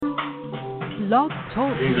Blog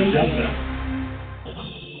Talk Radio.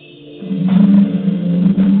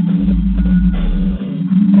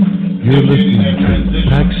 You're listening to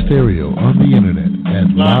Pax Stereo on the internet at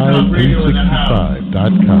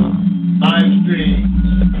live365.com. Live stream,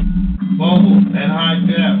 mobile and high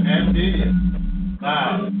def and media.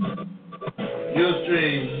 Live.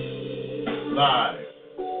 Ustream live.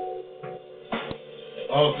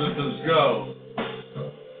 All systems go.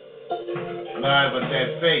 Live at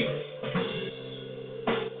that face.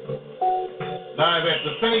 Live at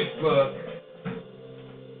the Facebook.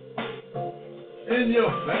 In your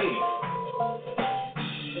face.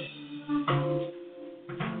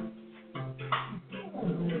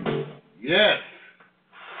 Yes.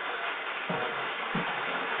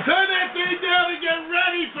 Turn that thing down and get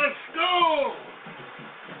ready for school.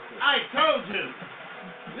 I told you.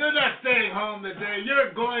 You're not staying home today.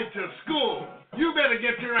 You're going to school. You better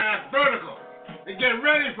get your ass vertical and get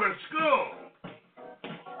ready for school.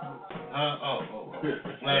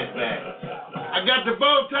 Flashback. I got the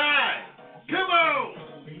bow tie. Come on.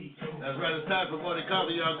 That's right. It's time for morning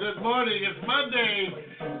coffee, y'all. Good morning. It's Monday.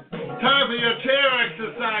 Time for your chair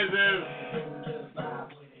exercises.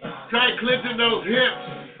 Try clenching those hips.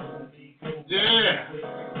 Yeah.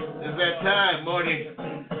 It's that time, morning.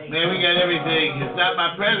 Man, we got everything. It's not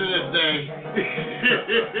my President's Day.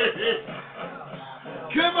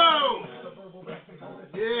 Come on.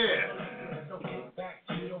 Yeah.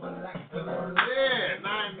 Yeah.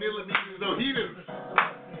 9 millimeters, no heaters.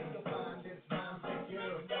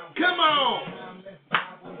 Come on.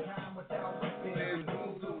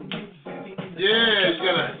 Yeah, I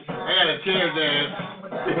got a chair dance.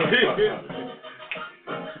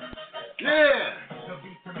 Yeah.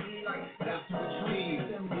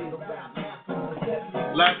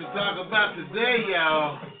 Like to talk about today,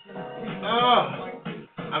 y'all. Oh,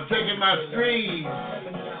 I'm taking my streams,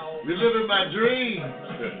 reliving my dreams,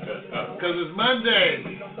 because it's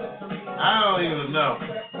Monday. I don't even know.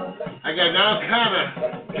 I got all kind of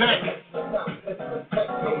tech.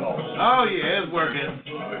 Oh, yeah, it's working.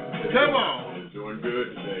 Come on. Doing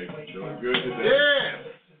good today. Yeah.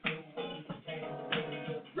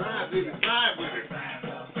 Ride with it, ride with it.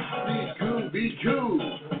 Be cool.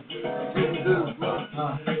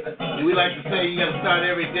 We like to say you got to start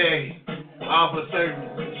every day off a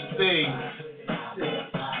certain thing.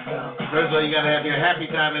 First of all, you got to have your happy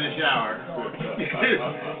time in the shower.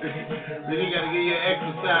 Then you got to get your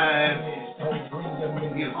exercise,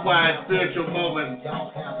 your quiet spiritual moment.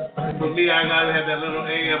 For me, I got to have that little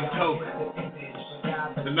AM Coke.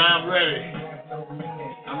 And now I'm ready.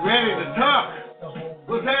 I'm ready to talk.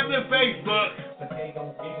 What's happening, Facebook?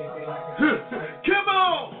 Come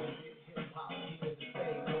on!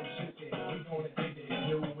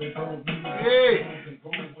 Hey!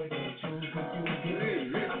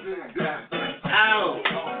 Ow!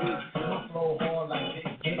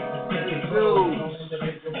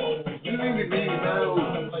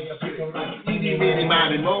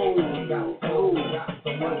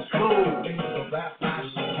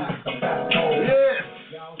 Yes!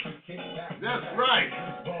 That's right.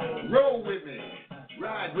 Roll with me.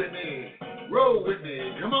 Ride with me. Roll with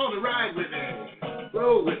me. Come on and ride with me.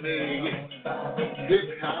 Roll with me.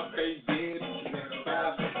 Hip hop ain't dead.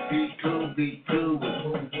 Be cool, be cool.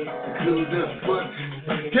 Cool just foot.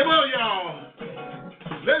 Come on, y'all.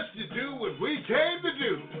 Let's just do what we came to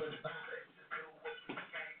do.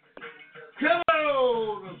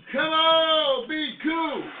 Come on, be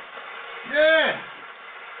cool. Yeah.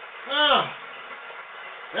 Oh,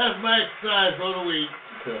 that's my exercise for the week.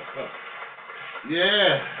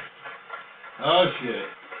 Yeah. Oh, shit.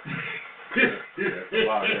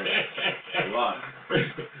 A lot.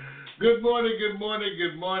 Good morning,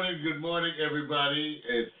 everybody.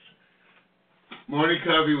 It's Morning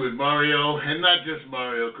Coffee with Mario, and not just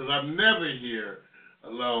Mario, because I'm never here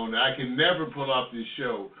alone. I can never pull off this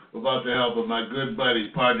show without the help of my good buddy,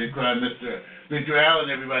 partner in crime, Mr. Allen,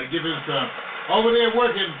 everybody. Give him some. Over there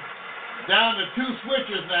working down to 2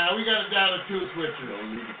 switches now. We got it down to 2 switches.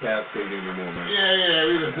 Don't need to cascade anymore, man. Yeah.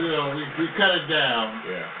 We cut it down.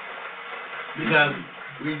 Yeah. Because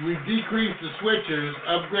we decreased the switchers,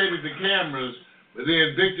 upgraded the cameras, but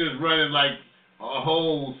then Victor's running like a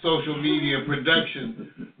whole social media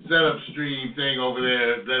production setup stream thing over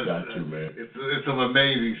there. Got you, man. It's some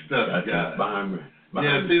amazing stuff. Got you behind me.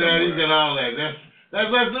 Yeah, see that? He's got all that. That's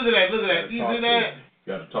look at that. You see that?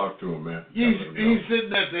 Got to talk to him, man. He's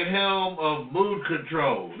sitting at the helm of mood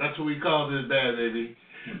control. That's what we call this bad baby.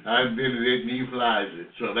 I invented it and he flies it.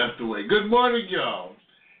 So that's the way. Good morning, y'all.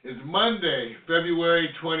 It's Monday, February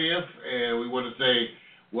 20th, and we want to say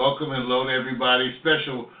welcome and hello to everybody.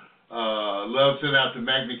 Special love sent out to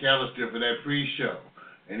Mac McAllister for that pre-show.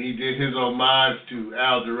 And he did his homage to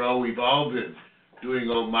Al Jarreau. We've all been doing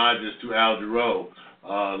homages to Al Jarreau.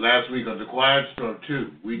 Last week on The Quiet Storm,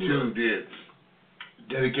 too. We, too, did.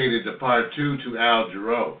 Dedicated the part 2 to Al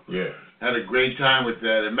Jarreau. Yeah. Had a great time with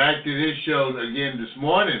that. And Mac did his show again this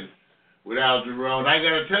morning with Al Jarreau. And I got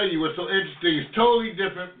to tell you, what's so interesting is totally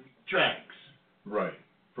different tracks. Right.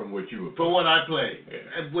 From what you were from what I played. Yeah.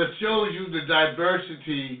 And what shows you the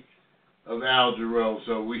diversity of Al Jarreau.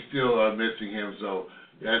 So we still are missing him. So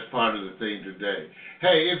that's part of the thing today.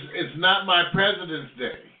 Hey, it's not my President's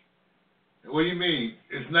Day. What do you mean?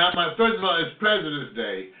 It's not my. First of all, it's President's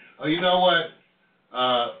Day. Oh, you know what?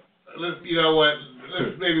 Let's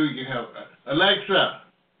maybe we can help. Alexa,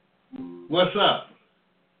 what's up?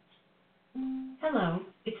 Hello,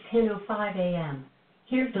 it's 10:05 a.m.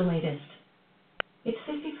 Here's the latest. It's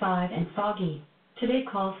 55 and foggy. Today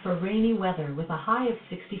calls for rainy weather with a high of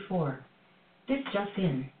 64. This just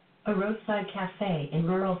in. A roadside cafe in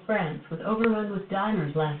rural France was overrun with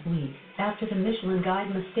diners last week after the Michelin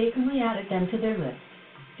Guide mistakenly added them to their list.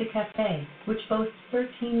 The cafe, which boasts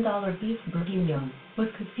 $13 beef bourguignon, was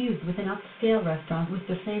confused with an upscale restaurant with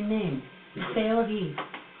the same name, Sale of Eve.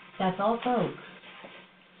 That's all, folks.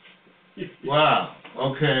 Wow.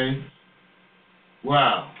 Okay.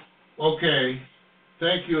 Wow. Okay.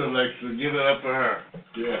 Thank you, Alexa. Give it up for her.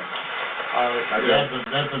 Yeah.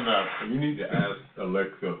 That's enough. You need to ask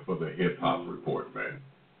Alexa for the hip-hop report, man.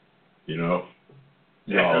 You know?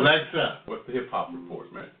 Yeah, Alexa. What's the hip-hop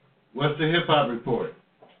report, man? What's the hip-hop report?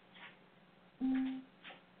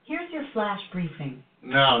 Here's your flash briefing.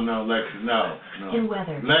 No, Alexa, no. In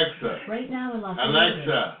weather. Alexa. Right now in Los Angeles.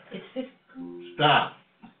 Alexa. It's 50. Stop.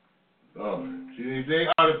 Oh, see, they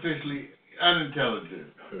artificially unintelligent.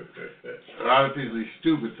 Or artificially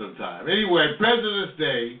stupid sometimes. Anyway, President's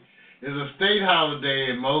Day is a state holiday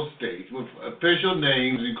in most states with official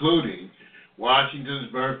names including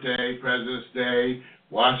Washington's birthday, President's Day,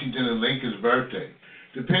 Washington and Lincoln's birthday.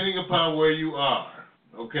 Depending upon where you are,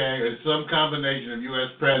 okay, it's some combination of U.S.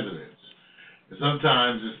 presidents. And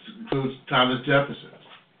sometimes it includes Thomas Jefferson,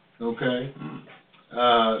 okay?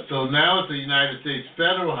 So now it's a United States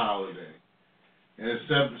federal holiday, and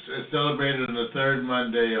it's celebrated on the third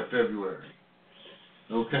Monday of February,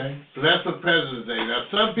 okay? So that's the President's Day. Now,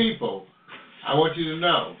 some people, I want you to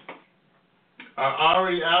know, are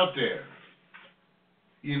already out there,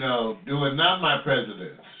 you know, doing not my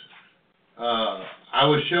presidents.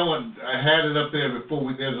 I had it up there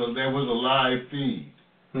before. There was a live feed.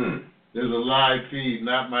 There's a live feed,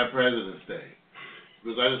 not my President's Day.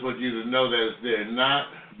 Because I just want you to know that it's there, not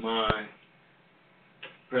my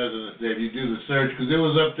President's Day. If you do the search, because it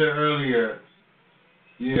was up there earlier.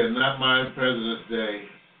 Yeah, not my President's Day.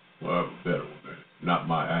 Well, federal day. Not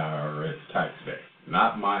my IRS tax day.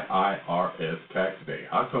 Not my IRS tax day.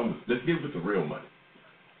 How come? Let's get with the real money.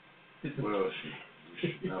 Well,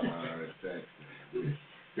 not my IRS tax day.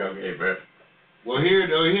 Okay, bro. Well, here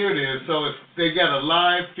it is. So they got a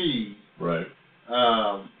live feed. Right.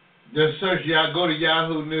 Just search, go to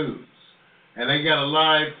Yahoo News, and they got a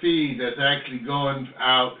live feed that's actually going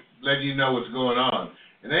out, letting you know what's going on.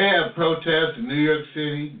 And they have protests in New York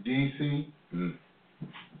City, D.C.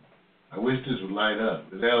 I wish this would light up.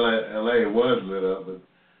 In L.A. it was lit up, but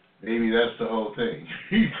maybe that's the whole thing.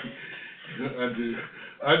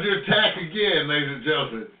 Under attack again, ladies and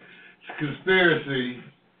gentlemen. It's conspiracy.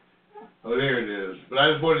 Oh, there it is. But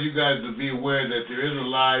I just wanted you guys to be aware that there is a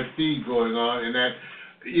live feed going on, and that,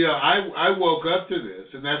 you know, I woke up to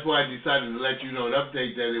this, and that's why I decided to let you know an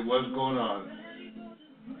update that it was going on.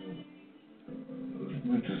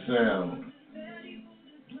 With the sound.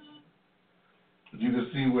 You can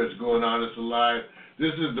see what's going on. It's alive.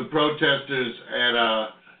 This is the protesters at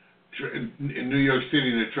in New York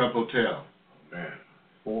City, the Trump Hotel. Man,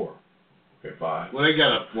 4. Okay, 5. Well, they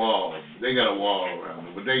got a wall. They got a wall around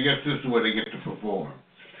them, but they guess this is where they get to perform.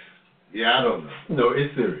 Yeah, I don't know. No,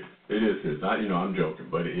 it's serious. It is serious. I'm joking,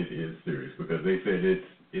 but it is serious because they said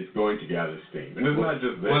it's going to gather steam, and it's not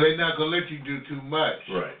just that. Well, they're not gonna let you do too much.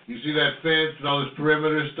 Right. You see that fence and all this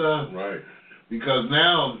perimeter stuff? Right. Because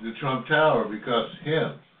now the Trump Tower, because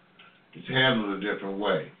it's handled a different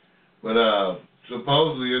way. But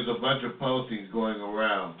supposedly there's a bunch of postings going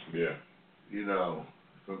around. Yeah. You know,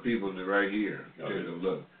 from people right here. Okay. Take a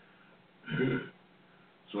look.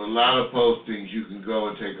 So a lot of postings, you can go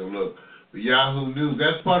and take a look. But Yahoo News,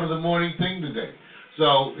 that's part of the morning thing today.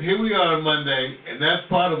 So here we are on Monday, and that's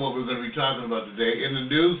part of what we're going to be talking about today in the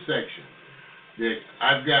news section.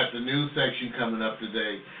 I've got the news section coming up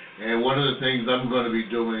today, and one of the things I'm going to be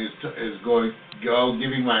doing is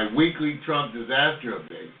giving my weekly Trump disaster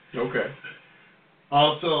update. Okay.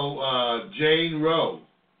 Also, Jane Roe,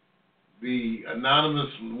 the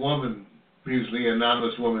anonymous woman, previously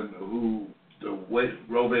anonymous woman who the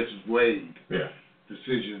Roe versus Wade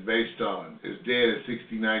decision is based on, is dead at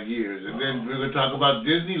 69 years. And then we're going to talk about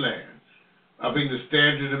Disneyland, upping the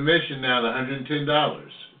standard admission now to $110.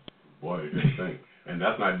 Boy, you think. And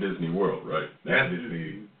that's not Disney World, right? That's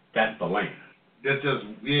the land. That's just,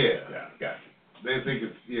 yeah. Yeah, gotcha. They think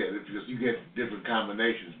it's, because you get different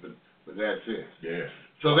combinations, but that's it. Yeah.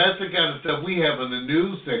 So that's the kind of stuff we have in the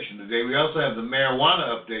news section today. We also have the marijuana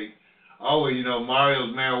update. Oh, well,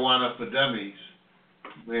 Mario's Marijuana for Dummies.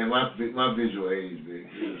 Man, my visual age,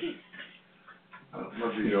 man.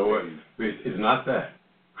 You know what? It's not that.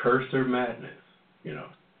 Curse or madness, I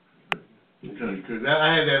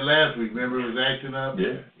had that last week. Remember it was acting up?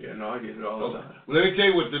 Yeah, no, I get it all the time. Well, let me tell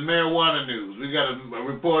you what the marijuana news. We got a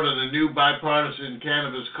report on the new bipartisan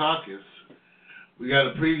cannabis caucus. We got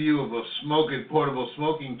a preview of a portable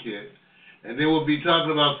smoking kit. And then we'll be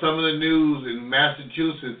talking about some of the news in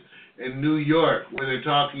Massachusetts and New York, where they're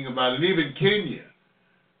talking about, and even Kenya.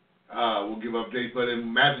 We'll give updates, but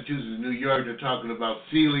in Massachusetts and New York, they're talking about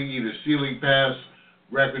either sealing past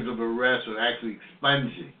records of arrest or actually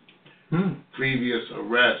expunging previous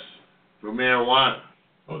arrests for marijuana.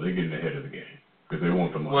 Oh, they're getting ahead of the game because they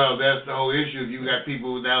want the money. Well, that's the whole issue. If you got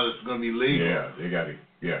people now that's going to be legal. Yeah, they got it.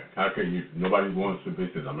 Yeah, how can you? Nobody wants to be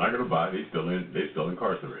says I'm not going to buy. They still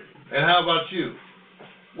incarcerated. And how about you?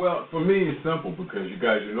 Well, for me, it's simple because you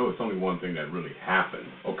guys, it's only one thing that really happened.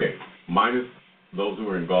 Okay, minus those who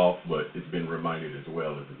are in golf, but it's been reminded as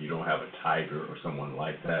well is if you don't have a Tiger or someone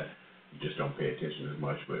like that, you just don't pay attention as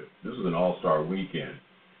much. But this was an all-star weekend,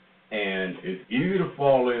 and it's easy to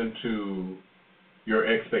fall into your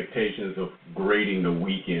expectations of grading the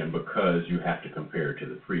weekend because you have to compare it to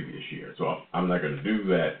the previous year. So I'm not going to do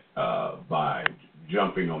that by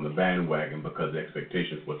jumping on the bandwagon because the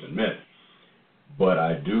expectations wasn't met. But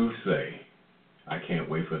I do say I can't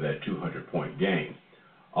wait for that 200-point game.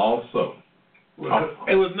 Also,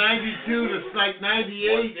 it was 92 to like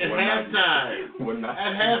 98 at halftime.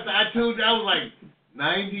 At halftime, I was like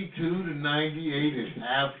 92 to 98 at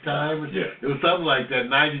halftime. Yeah. It was something like that,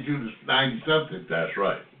 92 to 90 something. That's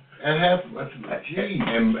right. At halftime, geez.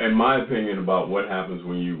 And my opinion about what happens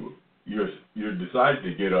when you decide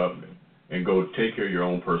to get up and go take care of your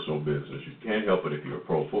own personal business. You can't help it if you're a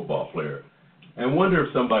pro football player. And wonder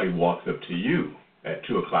if somebody walks up to you at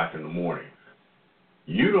 2 o'clock in the morning.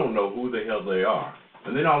 You don't know who the hell they are.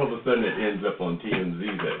 And then all of a sudden it ends up on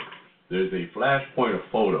TMZ that there's a flashpoint of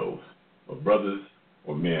photos of brothers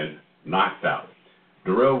or men knocked out.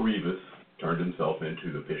 Darrell Revis turned himself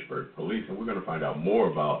into the Pittsburgh police, and we're going to find out more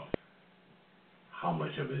about how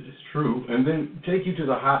much of it is true, and then take you to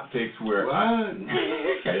the hot takes where I'm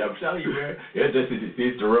telling you, man.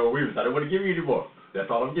 It's Darrell Revis. I don't want to give you any more. That's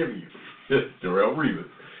all I'm giving you. Darrell Revis.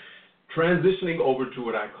 Transitioning over to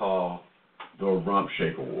what I call the Rump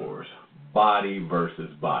Shaker Wars, body versus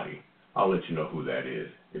body. I'll let you know who that is.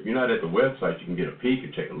 If you're not at the website, you can get a peek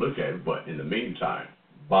and take a look at it, but in the meantime,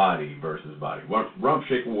 body versus body. Rump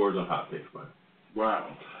Shaker Wars on Hot Takes, man.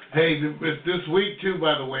 Wow. Hey, it's this week, too,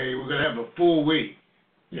 by the way. We're going to have a full week.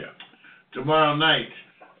 Yeah. Tomorrow night,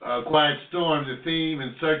 Quiet Storm, the theme,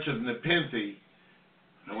 In Search of Nepenthe.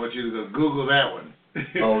 I want you to go Google that one.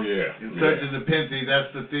 Oh, yeah. In Search of Nepenthe,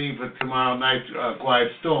 that's the theme for tomorrow night's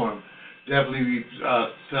Quiet Storm. Definitely we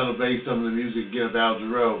celebrate some of the music again of Al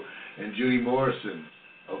Jarreau and Judy Morrison,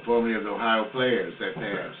 formerly of the Ohio Players, that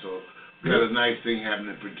passed. So we got a nice thing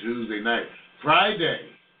happening for Tuesday night. Friday,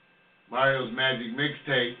 Mario's Magic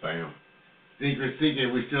Mixtape. Bam.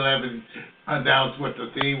 Secret. We still haven't announced what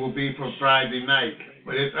the theme will be for Friday night,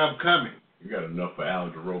 but it's upcoming. You got enough for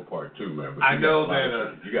Al Jarreau Part 2, man. But I know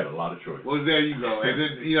that. You got a lot of choices. Well, there you go. And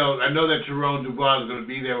then, I know that Tyrone Dubois is going to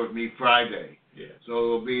be there with me Friday. Yeah. So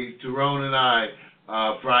it'll be Tyrone and I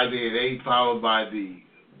Friday at 8, followed by the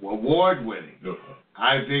award-winning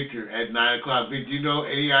Hi Victor at 9 o'clock. Victor, do you know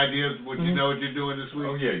any ideas what you know what you're doing this week?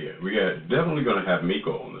 Oh, yeah. We are definitely going to have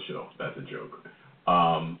Miko on the show. That's a joke.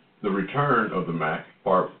 The Return of the Mac,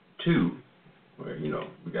 Part 2, where,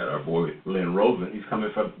 we got our boy Lynn Rosen. He's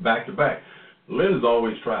coming from back-to-back. Lynn is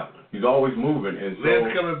always traveling. He's always moving. And so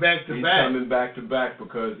Lynn's coming back-to-back. He's coming back-to-back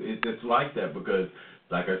because it's like that because,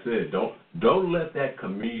 like I said, don't let that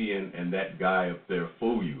comedian and that guy up there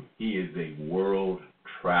fool you. He is a world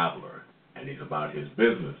traveler, and he's about his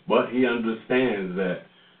business. But he understands that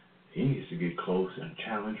he needs to get close and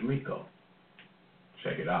challenge Miko.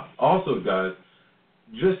 Check it out. Also, guys,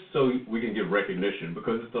 just so we can get recognition,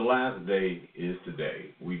 because it's the last day is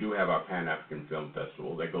today, we do have our Pan-African Film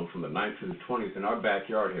Festival that goes from the 9th to the 20th in our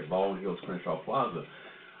backyard here at Baldwin Hills Crenshaw Plaza.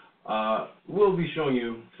 We'll be showing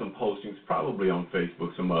you some postings, probably on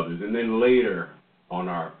Facebook, some others, and then later on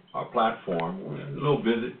our platform, a little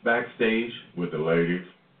visit backstage with the ladies.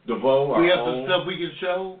 DeVoe, we have some stuff we can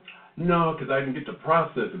show? No, because I didn't get to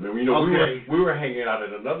process it. You know, okay. we were hanging out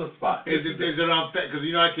at another spot. Is it on, because,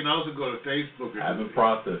 you know, I can also go to Facebook. I haven't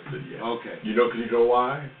processed it yet. Okay. You know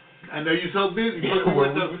why? I know you're so busy.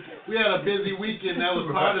 We had a busy weekend. That was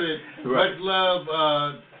part of it. Right. Much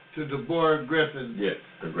love to Deborah Griffin. Yes,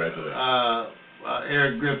 congratulations.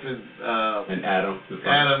 Eric Griffin. And Adam.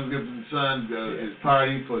 Adam Griffin's son, his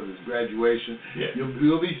party for his graduation. Yeah.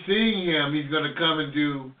 You'll be seeing him. He's going to come and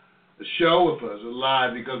do a show with us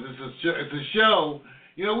live because it's a show.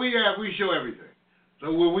 You know, we show everything.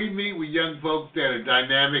 So when we meet with young folks that are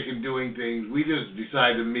dynamic and doing things, we just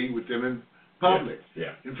decide to meet with them in public,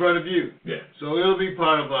 in front of you. Yeah. So it'll be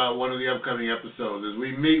part of one of the upcoming episodes as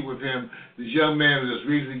we meet with him, this young man who just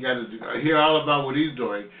recently got to hear all about what he's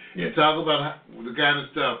doing, and talk about the kind of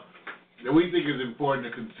stuff that we think is important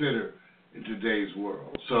to consider in today's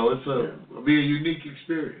world. So it'll be a unique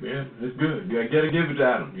experience. Yeah, it's good. You got to give it to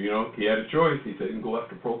Adam. You know, he had a choice. He said he can go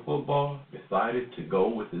after pro football. Decided to go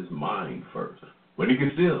with his mind first. But he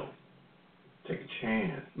can still take a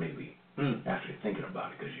chance, maybe, after thinking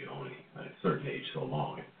about it, because you're only at a certain age so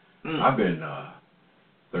long. I've been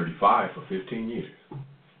 35 for 15 years.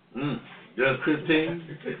 Just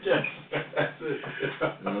 15? That's it.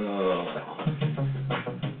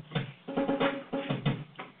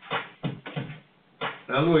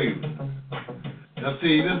 Now, Louis,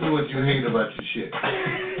 see, this is what you hate about your shit.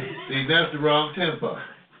 See, that's the wrong tempo.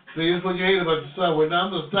 See, this is what you hate about your song. Well, now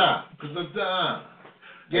I'm going to stop. Because I'm done.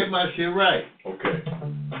 Get my shit right. Okay.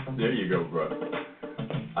 There you go, brother.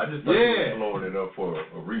 I just thought you were blowing it up for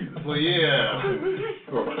a reason. Well, yeah.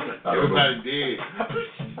 Everybody did.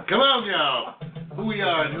 Come on, y'all. Who we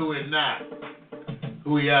are and who we're not.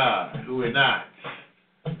 Who we are and who we're not.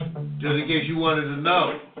 Just in case you wanted to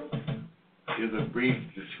know, here's a brief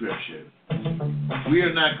description. We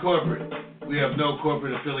are not corporate. We have no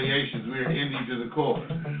corporate affiliations. We are indie to the core.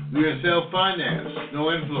 We are self-financed,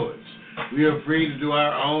 no influence. We are free to do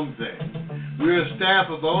our own thing. We are a staff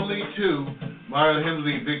of only two, Mario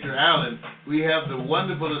Hemsley and Victor Allen. We have the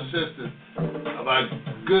wonderful assistance of our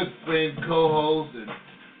good friend, co-host, and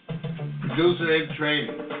producer in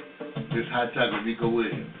training, Miss Hot Tucker Nico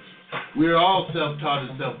Williams. We are all self-taught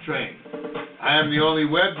and self-trained. I am the only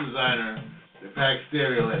web designer that Pax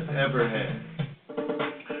Stereo has ever had.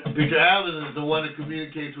 Victor Allen is the one that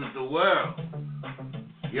communicates with the world.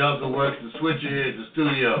 He also works the switcher here at the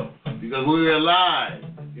studio because we are live.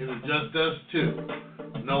 It is just us two.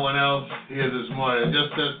 No one else here this morning.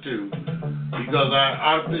 Just us two. Because our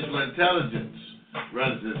artificial intelligence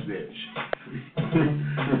runs this bitch.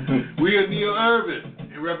 We are neo-urban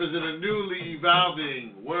and represent a newly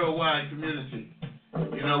evolving worldwide community.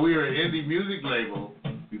 You know, we are an indie music label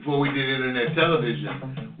before we did internet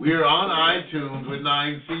television. We are on iTunes with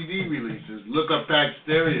 9 CD releases. Look up Pax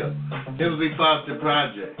Stereo, Hemsley Foster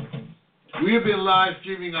Project. We have been live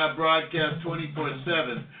streaming our broadcast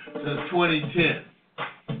 24/7 since 2010.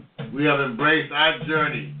 We have embraced our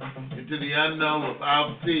journey into the unknown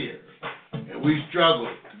without fear, and we struggle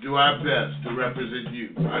to do our best to represent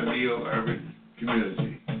you, our neo-urban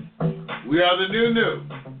community. We are the new.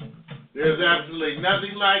 There's absolutely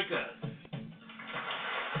nothing like us.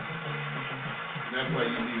 That's why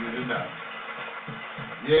you needed to know.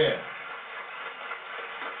 Yeah.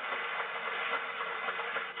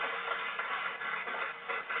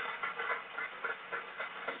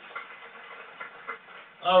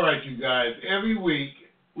 All right, you guys. Every week,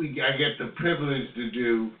 I get the privilege to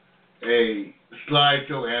do a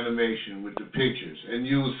slideshow animation with the pictures. And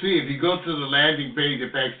you will see, if you go to the landing page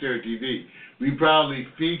at Pax Stereo TV, we proudly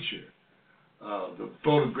feature the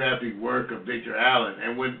photographic work of Victor Allen.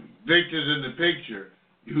 And when Victor's in the picture,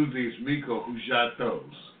 usually it's Miko who shot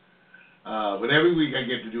those. But every week I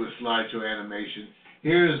get to do a slideshow animation.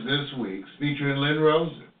 Here is this week's featuring Lynn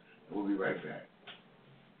Rosen. We'll be right back.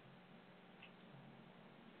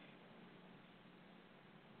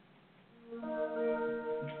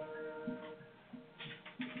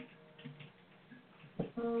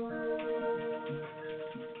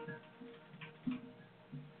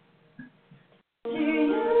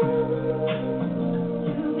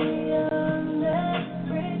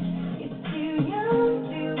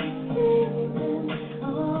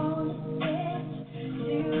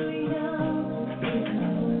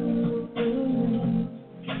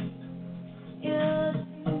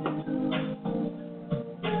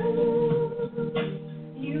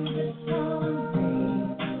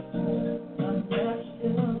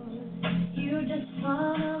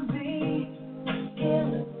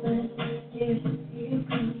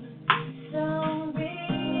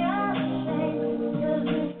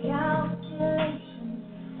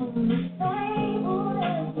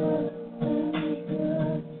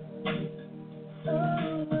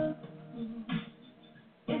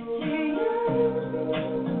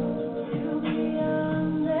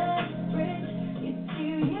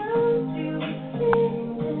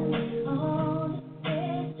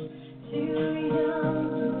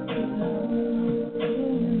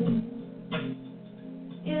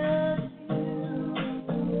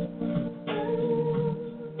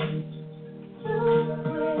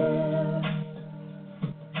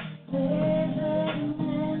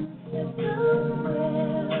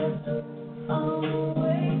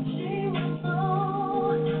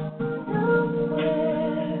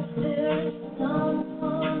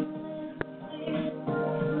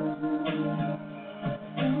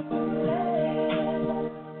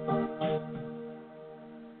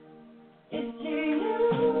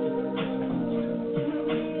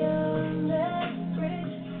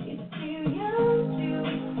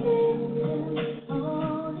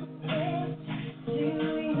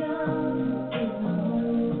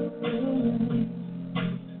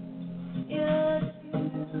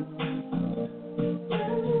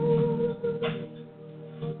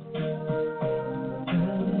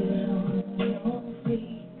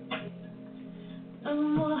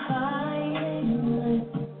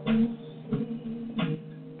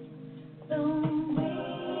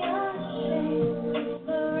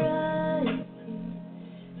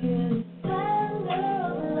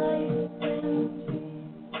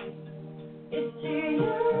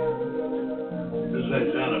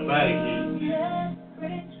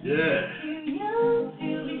 That's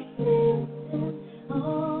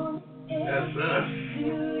us.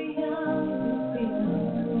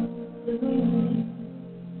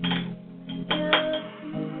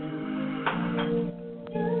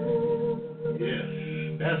 Yes,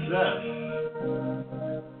 that's us.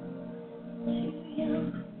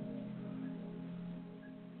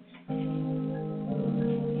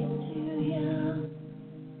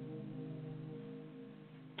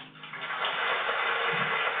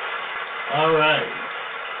 All right.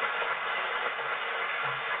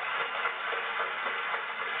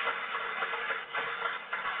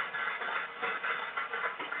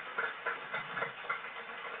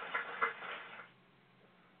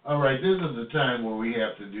 All right, this is the time where we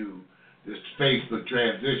have to do this Facebook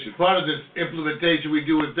transition. Part of this implementation we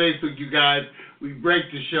do with Facebook, you guys, we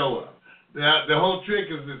break the show up. The whole trick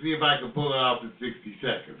is to see if I can pull it off in 60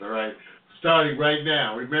 seconds, all right? Starting right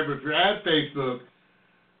now. Remember, if you're at Facebook,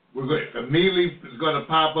 immediately it's going to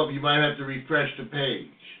pop up. You might have to refresh the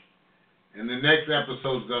page. And the next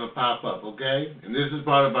episode is going to pop up, okay? And this is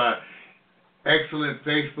part of our excellent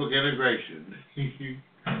Facebook integration.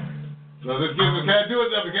 So let's get it. Can I do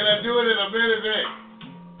it in a minute?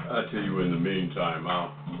 I tell you, in the meantime,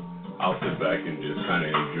 I'll sit back and just kind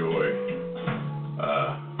of enjoy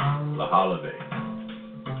the holiday.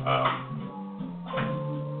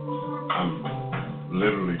 I'm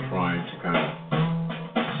literally trying to kind of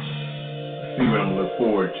see what I'm gonna look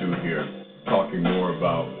forward to here. Talking more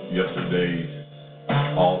about yesterday's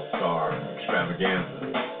All-Star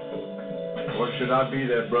extravaganza, or should I be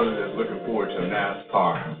that brother that's looking forward to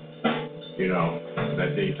NASCAR? You know,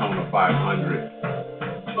 that Daytona 500,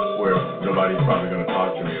 where nobody's probably going to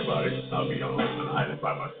talk to me about it. I'll be on an island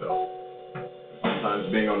by myself. Sometimes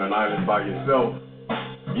being on an island by yourself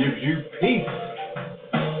gives you peace.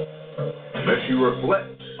 Lets you reflect.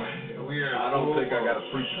 I don't think I got to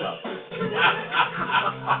preach about this.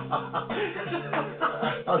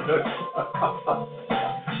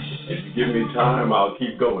 If you give me time, I'll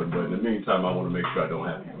keep going. But in the meantime, I want to make sure I don't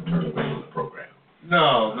have people turn away from the program.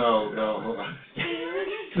 No.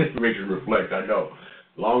 Makes you reflect, I know.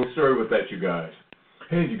 Long story with that, you guys.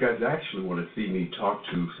 Hey, you guys actually want to see me talk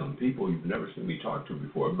to some people you've never seen me talk to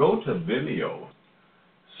before, go to Vimeo.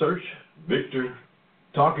 Search Victor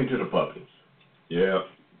Talking to the Puppets. Yeah,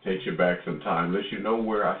 takes you back some time. Lets you know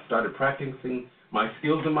where I started practicing my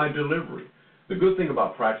skills and my delivery. The good thing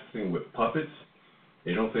about practicing with puppets,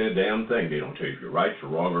 they don't say a damn thing. They don't tell you if you're right,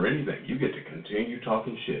 you're wrong, or anything. You get to continue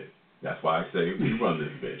talking shit. That's why I say we run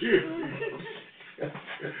this bitch.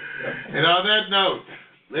 And on that note,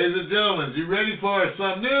 ladies and gentlemen, you ready for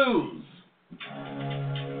some news?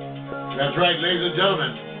 That's right, ladies and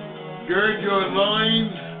gentlemen. Gird your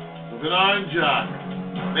loins with an orange jock.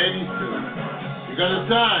 Ladies too. Because it's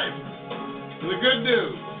time for the good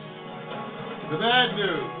news, the bad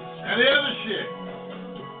news, and the other shit.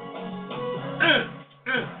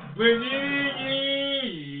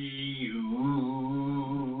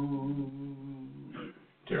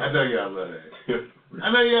 I know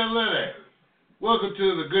y'all love that. Welcome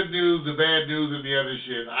to the good news, the bad news, and the other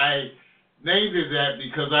shit. I named it that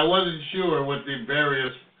because I wasn't sure what the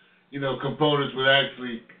various, components would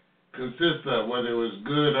actually consist of, whether it was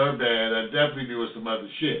good or bad. I definitely knew it was some other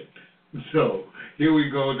shit. So here we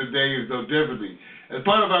go. Today is no differently. As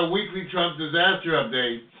part of our weekly Trump disaster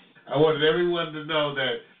update, I wanted everyone to know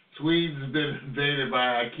that Sweden's been invaded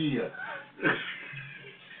by IKEA.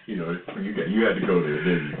 You had to go there,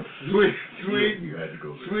 didn't you? Sweden, you had to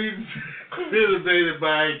go there. Sweden's been invaded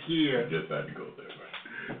by IKEA. You just had to go there,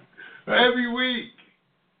 right? Every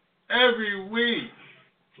week.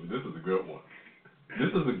 Well, this is a good one. This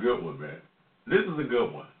is a good one, man. This is a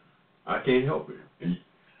good one. I can't help it.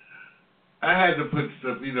 I had to put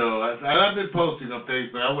stuff, I've been posting on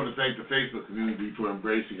Facebook. I want to thank the Facebook community for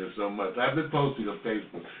embracing us so much. I've been posting on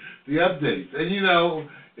Facebook the updates. And,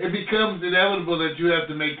 it becomes inevitable that you have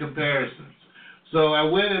to make comparisons. So I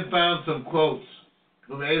went and found some quotes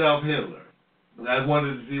from Adolf Hitler. And I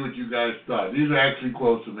wanted to see what you guys thought. These are actually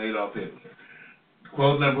quotes from Adolf Hitler.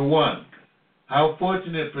 Quote number 1. How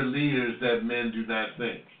fortunate for leaders that men do not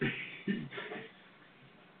think. See?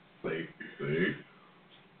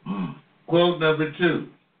 Quote number 2.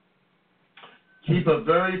 Keep a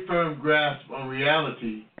very firm grasp on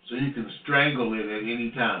reality so you can strangle it at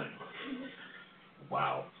any time.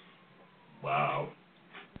 Wow.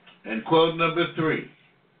 And quote number 3.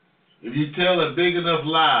 If you tell a big enough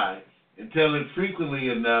lie and tell it frequently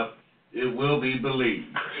enough, it will be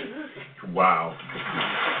believed. Wow.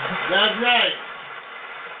 That's right.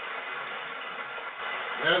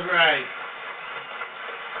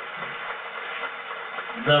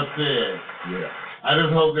 Enough said. Yeah. I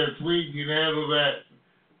just hope that Sweden can handle that.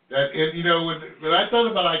 And, you know, when I thought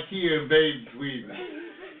about IKEA invading Sweden,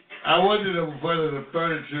 I wondered whether the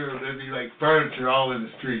furniture, there'd be like furniture all in the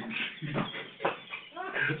streets.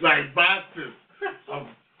 Like boxes of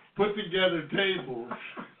put together tables.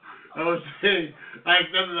 I was saying, like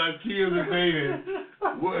something IKEA's invaded.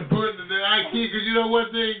 Put the IKEA, because you know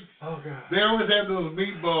one thing? Oh, God. They always have those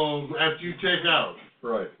meatballs after you check out.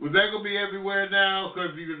 Right. Was that going to be everywhere now?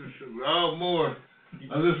 Because more.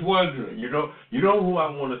 I'm just wondering. You know who I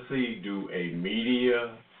want to see do a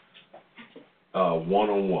media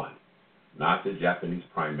one-on-one? Not the Japanese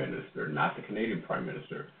Prime Minister, not the Canadian Prime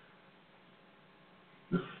Minister.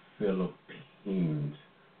 The Philippines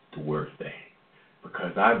birthday.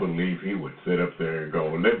 Because I believe he would sit up there and go,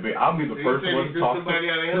 I'll be the first one to talk to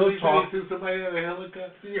him. Somebody out of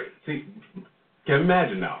helicopter? See, can you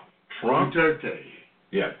imagine now? Trump. Duterte.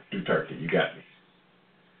 Yeah, Duterte, you got me.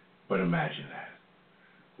 But imagine that.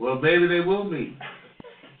 Well, maybe they will meet.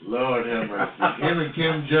 Lord have mercy. Him and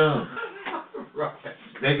Kim Jong. Right.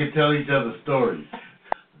 They can tell each other stories.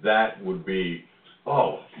 That would be,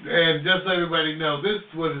 And just so everybody know, this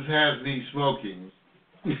was has me smoking.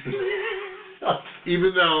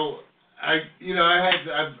 Even though I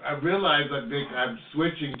realized I'm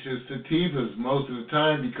switching to sativas most of the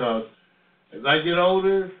time because as I get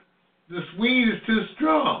older, the weed is too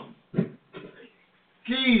strong.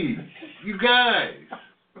 Geez, you guys,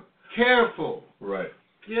 careful. Right.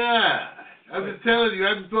 Yeah, I'm just telling you,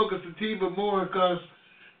 I'm smoking sativa more because,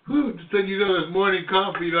 then you know, this morning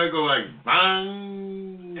coffee, I go like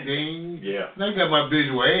bang, ding. Yeah. And I got my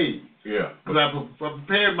visual aid. Yeah. Because I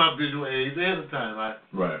prepared my visual aids ahead of time. I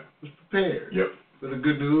was prepared. Yep. For the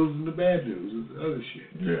good news and the bad news and the other shit.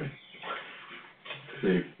 Yeah.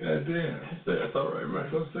 See. Goddamn. That's all right, man.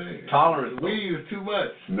 That's what I'm saying. Tolerance. Weed is too much.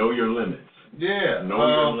 Know your limits. Yeah. Know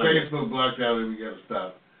your limits. Facebook blocks out and we got to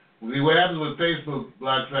stop. See, what happens when Facebook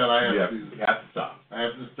blocks out, I have You have to stop. I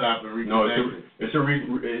have to stop and reconnect. No,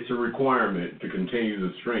 it's a requirement to continue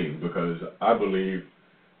the stream because I believe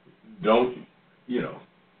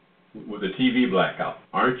with a TV blackout,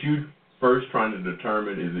 aren't you first trying to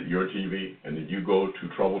determine is it your TV, and then you go to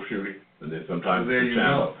troubleshooting, and then sometimes there you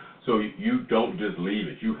channel. go. So you don't just leave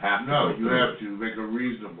it. You have to. No, you have to make a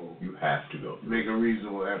reasonable. You have to go. Make a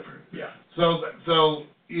reasonable effort. Yeah. So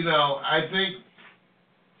I think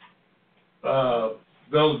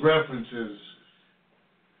those references.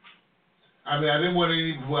 I mean, I didn't want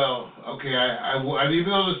any. Well, okay. I even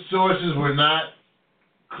though the sources were not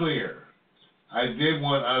clear, I did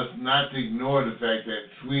want us not to ignore the fact that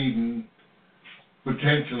Sweden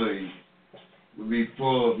potentially would be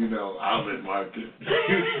full of, outlet market.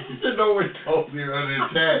 You're under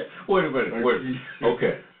attack. Wait a minute.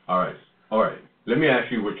 Okay. All right. Let me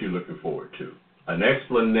ask you what you're looking forward to. An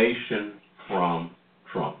explanation from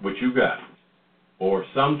Trump, which you got, or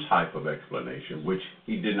some type of explanation, which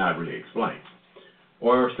he did not really explain,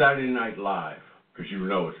 or Saturday Night Live, because you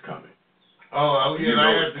know it's coming. Oh, yeah,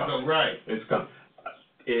 I have to go right. It's coming.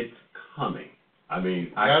 It's coming. I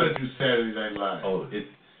mean, I gotta do Saturday Night Live. Oh,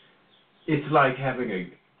 it's like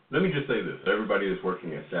having let me just say this. Everybody that's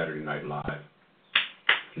working at Saturday Night Live,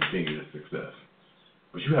 continue the success.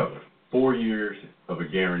 But you have 4 years of a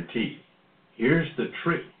guarantee. Here's the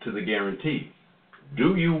trick to the guarantee.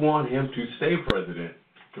 Do you want him to stay president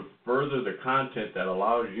to further the content that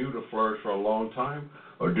allows you to flourish for a long time?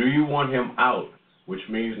 Or do you want him out, which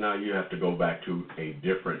means now you have to go back to a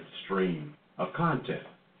different stream of content?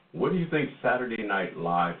 What do you think Saturday Night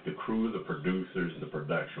Live, the crew, the producers, the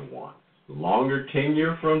production want? Longer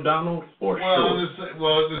tenure from Donald or short?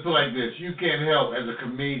 It's like this. You can't help as a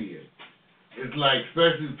comedian. It's like,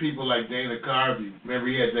 especially people like Dana Carvey. Remember,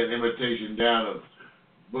 he had that imitation down of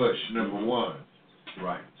Bush, number one.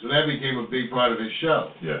 Right. So that became a big part of his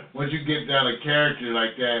show. Yeah. Once you get down a character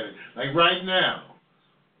like that, like right now,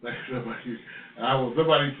 like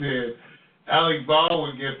somebody said, Alec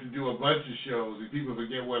Baldwin gets to do a bunch of shows, and people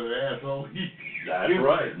forget what an asshole he is. That's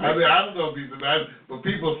right. I mean, I don't know if he's an asshole, but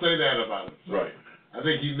people say that about him. So right. I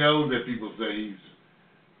think he knows that people say he's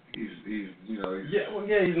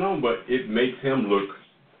he's known, but it makes him look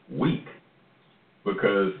weak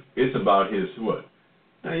because it's about his what?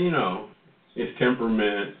 Now, his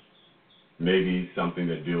temperament, maybe something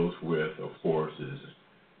that deals with, of course, his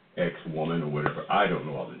ex-woman or whatever. I don't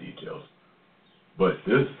know all the details. But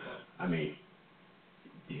this,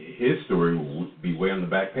 his story would be way on the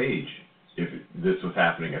back page if this was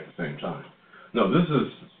happening at the same time. No, this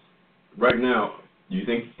is, right now, do you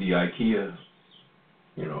think the IKEA,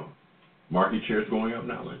 market share is going up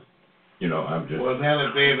now? I'm just... Well, now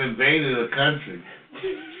that they have invaded a country,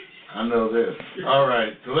 I know this. All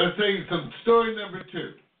right, so let's say some story number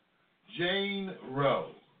 2. Jane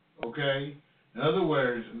Roe, okay? In other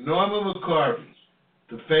words, Norma McCarvey,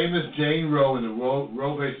 the famous Jane Roe in the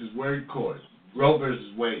Roe versus Wade court, Roe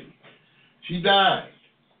versus Wade. She died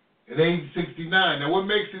at age 69. Now, what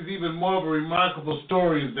makes this even more of a remarkable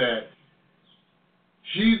story is that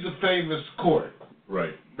she's the famous court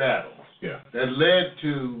battle that led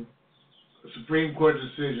to a Supreme Court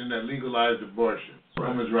decision that legalized abortion,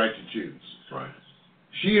 woman's right to choose. Right.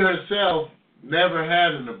 She herself never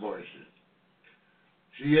had an abortion.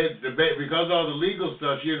 She had because of all the legal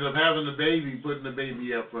stuff, she ended up having the baby, putting the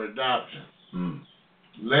baby up for adoption.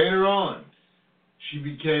 Later on, she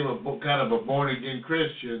became a kind of a born-again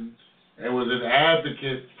Christian and was an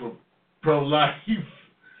advocate for pro-life.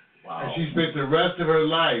 Wow. And she spent the rest of her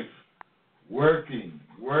life working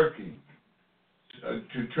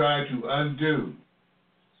to try to undo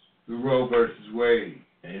the Roe versus Wade.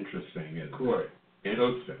 Interesting. Court.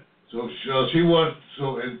 Interesting. So she wants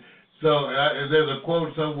and there's a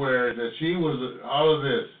quote somewhere that she was all of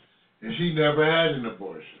this, and she never had an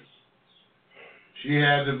abortion. She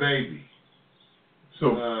had the baby.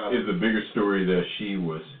 So is the bigger story that she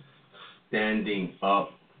was standing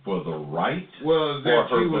up for the right? Well, that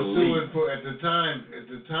she was belief? suing for at the time.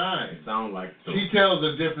 It sounds like so. She tells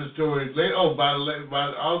a different story.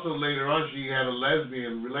 Also later on, she had a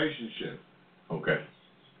lesbian relationship. Okay.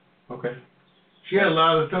 She had a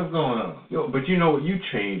lot of stuff going on. But you know what? You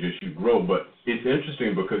change as you grow. But it's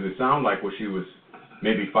interesting because it sounds like what she was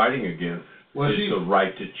maybe fighting against is the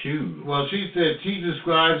right to choose. Well, she said she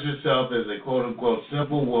describes herself as a quote-unquote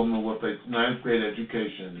simple woman with a 9th grade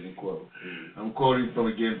education, end quote. I'm quoting from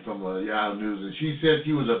Yahoo News. And she said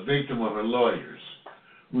she was a victim of her lawyers,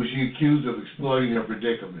 who she accused of exploiting her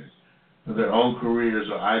predicament for their own careers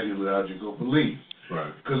or ideological beliefs.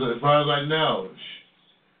 Right. Because as far as I know,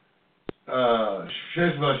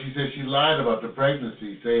 first of all, she said she lied about the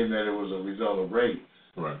pregnancy, saying that it was a result of rape.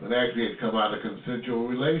 Right. When actually it come out of a consensual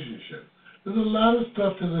relationship. There's a lot of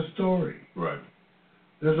stuff to the story. Right.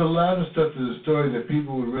 There's a lot of stuff to the story that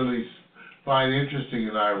people would really find interesting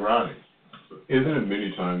and ironic. Isn't it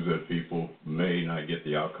many times that people may not get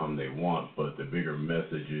the outcome they want, but the bigger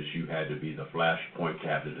message is you had to be the flashpoint to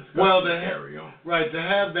have the discussion to carry on. Right, to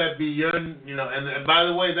have that be your, and by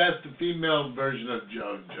the way, that's the female version of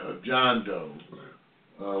John Doe.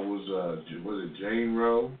 Was it Jane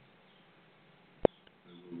Roe?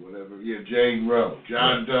 Whatever, Jane Roe.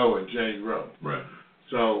 John Doe and Jane Roe. Right.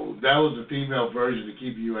 So that was the female version to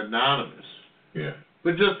keep you anonymous. Yeah.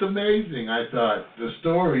 But just amazing, I thought, the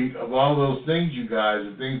story of all those things, you guys,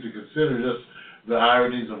 and things to consider, just the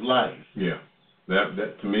ironies of life. Yeah.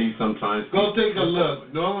 That to me sometimes... Go take a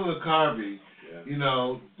look. Norma McCarvey,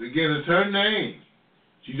 again, it's her name.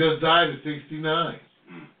 She just died at 69.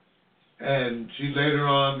 And she later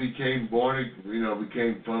on became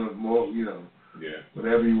became fun of more,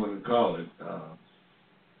 whatever you want to call it.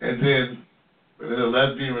 And then in a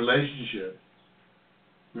lesbian relationship.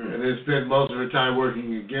 And then spent most of her time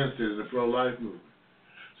working against it in the pro-life movement.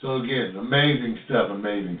 So again, amazing stuff.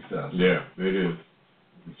 Yeah, it is.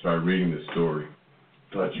 You start reading the story.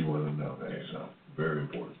 Thought you wanted to know that. So very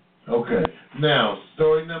important. Okay. Now,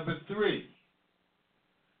 story number 3.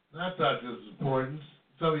 I thought this was important.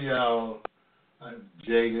 Some of y'all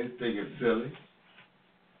jaded, think it's silly.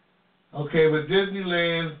 Okay, but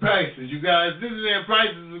Disneyland prices, you guys, Disneyland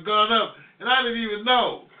prices have gone up, and I didn't even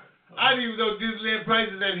know. I didn't even know Disneyland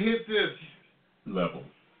prices had hit this level.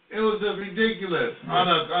 It was just ridiculous. Yeah. On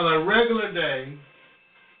a regular day,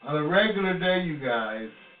 you guys,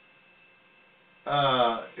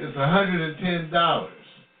 it's $110.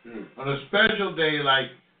 On a special day like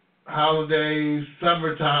holidays,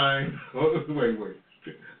 summertime. Wait.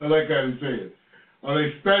 I like how you say it. On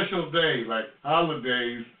a special day like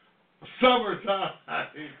holidays, summertime,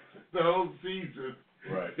 the whole season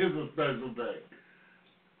is a special day.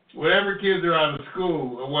 Whenever kids are out of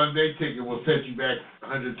school, a one-day ticket will set you back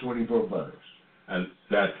 $124. And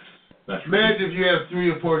that's imagine if you have 3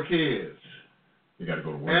 or 4 kids. You got to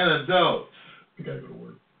go to work. And adults. You got to go to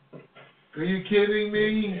work. Are you kidding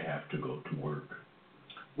me? You have to go to work.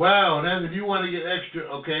 Wow, and then if you want to get extra,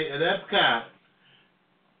 at Epcot,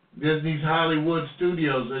 Disney's Hollywood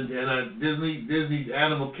Studios and Disney's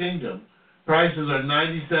Animal Kingdom, prices are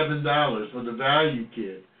 $97 for the value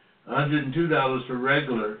kit. $102 for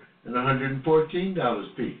regular, and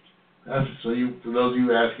 $114 peak. That's for those of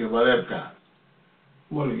you asking about Epcot.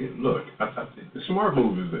 Well, look, the smart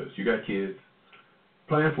move is this: you got kids,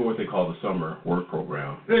 plan for what they call the summer work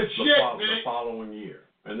program. The following year,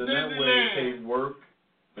 and then that way they work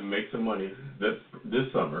and make some money this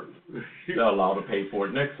summer, they're allowed to pay for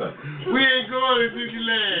it next summer. We ain't going to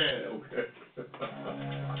Disneyland. Okay.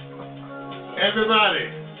 Everybody,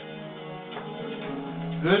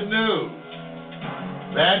 good news.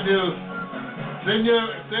 Bad news.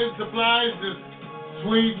 Send supplies to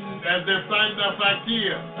Sweden as they're fighting off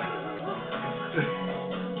IKEA.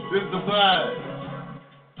 Send supplies.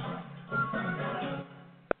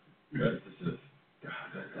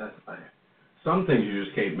 Some things you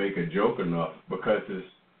just can't make a joke enough because it's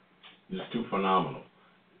just too phenomenal.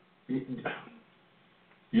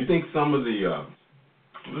 You think some of the,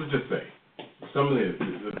 let's just say, some of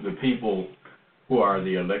the people who are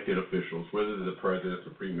the elected officials, whether they're the presidents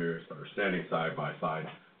or premiers, are standing side by side,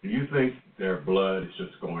 do you think their blood is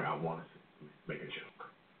just going, I want to make a joke?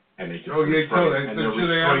 And they just they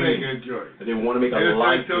are making a joke. And they want to make a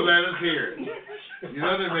light joke. Let us hear it. You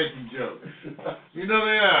know they're making jokes. You know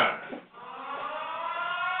they are.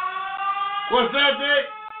 What's that, Dick?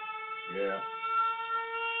 Yeah.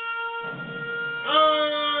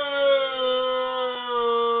 Oh!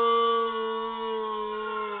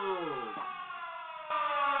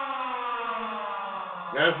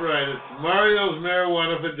 That's right. It's Mario's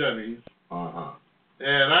Marijuana for Dummies. Uh-huh.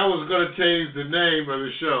 And I was going to change the name of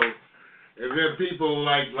the show, and then people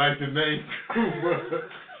like the name too much.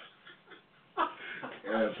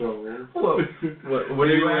 Asshole. What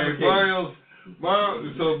do you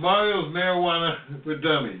Mario's Marijuana for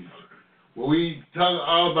Dummies. Well, we talk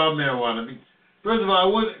all about marijuana. First of all, I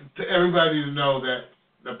want everybody to know that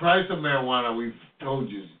the price of marijuana, we've told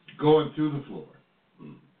you, is going through the floor.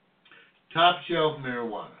 Top shelf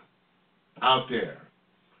marijuana out there.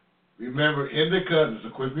 Remember, indica, this is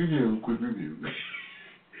a quick review.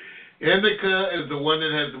 Indica is the one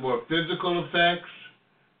that has the more physical effects,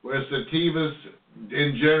 whereas sativas,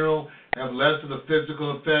 in general, have less of the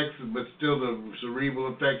physical effects, but still the cerebral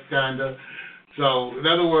effects, kind of. So, in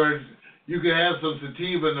other words, you can have some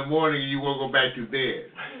sativa in the morning and you won't go back to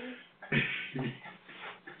bed.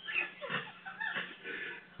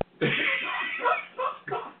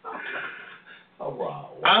 Oh,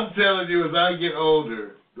 wow. I'm telling you, as I get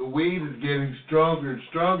older, the weed is getting stronger and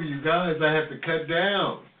stronger. You guys, I have to cut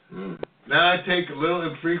down. Now I take a little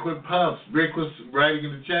infrequent puffs. Rick was writing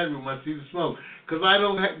in the chat room, I see the smoke. Because I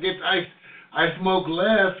don't get, I smoke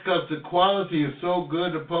less because the quality is so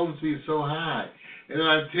good, the potency is so high. And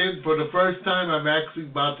I tend, for the first time, I'm actually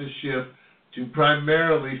about to shift to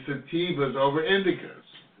primarily sativas over indicas.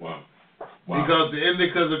 Wow. Because the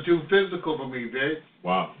indicas are too physical for me, Vic.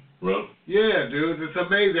 Wow. Really? Yeah, dude, it's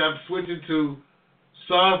amazing. I'm switching to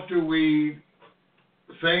softer weed,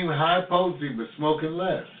 same high potency, but smoking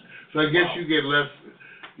less. So I guess you get less,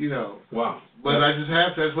 you know. Wow. But I just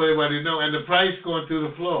have to, that's what everybody know. And the price going through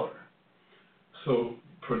the floor. So,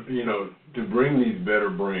 you know, to bring these better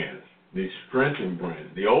brands, these strengthened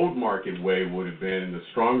brands, the old market way would have been the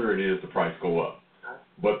stronger it is, the price go up.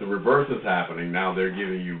 But the reverse is happening. Now they're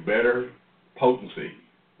giving you better potency,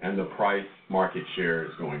 and the price market share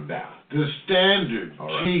is going down. The standard,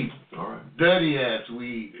 cheap, dirty-ass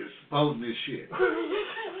weed is potent as shit.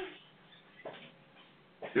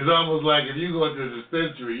 It's almost like if you go to the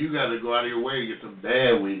dispensary, you got to go out of your way to get some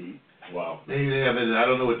bad weed. Wow. They have it, I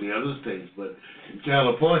don't know what the other states, but in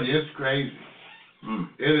California, it's crazy.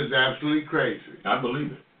 It is absolutely crazy. I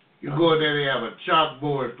believe it. You go in there, they have a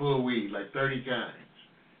chalkboard full of weed, like 30 kinds.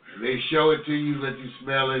 They show it to you, let you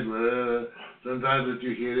smell it, sometimes let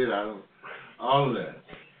you hit it, all of that.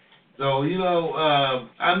 So, you know,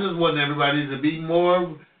 I'm just wanting everybody to be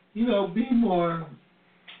more,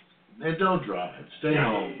 and don't drive. Stay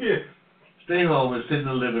home. Yeah. Stay home and sit in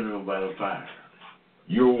the living room by the fire.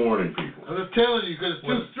 You're warning people. I'm just telling you, because it's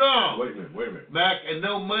too strong. Wait a minute. Mac, and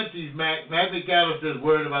no munchies, Mac. Mac McAllister's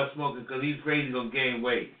worried about smoking because he's afraid he's going to gain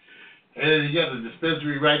weight. And then you got the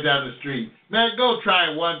dispensary right down the street. Mac, go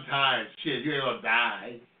try it one time. Shit, you ain't going to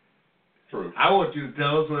die. True. I want you to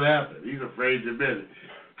tell us what happened. He's afraid to admit it.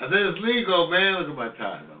 I said, it's legal, man. Look at my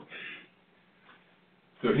time, though.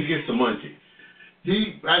 So he gets the munchies.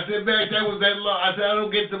 I said, Mac, that was that long. I said, I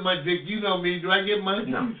don't get the munchies. You know me. Do I get munchies?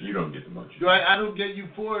 No, you don't get the munchies. I don't get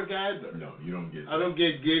euphoric either. No, you don't get. I don't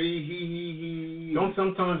get giddy. Don't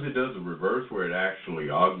sometimes it does the reverse where it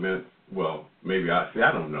actually augments. Well, maybe I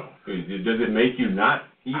don't know. Does it make you not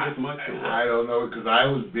eat as much? I don't know because I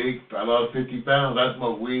was big. I lost 50 pounds. I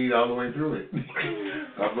smoked weed all the way through it.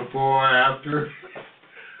 Before, after,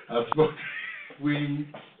 I smoked weed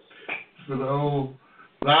for the whole.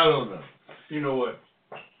 I don't know. You know what?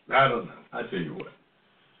 I don't know. I tell you what.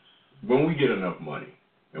 When we get enough money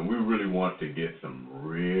and we really want to get some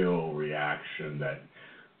real reaction that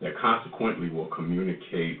consequently will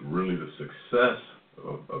communicate really the success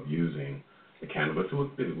of using the cannabis,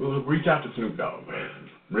 we'll reach out to Snoop Dogg, man.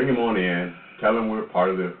 Bring him on in. Tell him we're part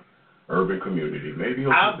of the urban community. Maybe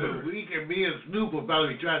he'll consider it. Me and Snoop will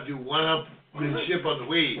probably try to do one-upmanship on the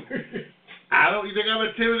weed. You think I'm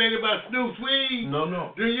intimidated by Snoop's weed?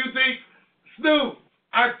 No. Do you think, Snoop,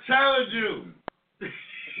 I challenge you?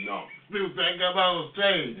 No. Snoop, I got on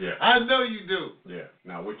stage. Yeah. I know you do. Yeah.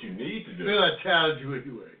 Now, what you need to do... Then I challenge you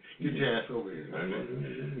anyway. Get your ass over here.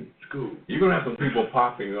 It's cool. You're going to have some people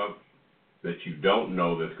popping up that you don't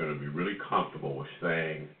know that's going to be really comfortable with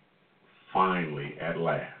saying, finally, at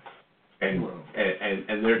last. And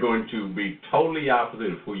they're going to be totally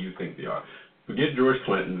opposite of who you think they are. Forget George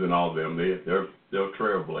Clinton's and all of them. They're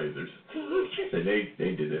trailblazers.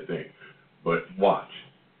 They did their thing. But watch.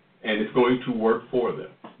 And it's going to work for them.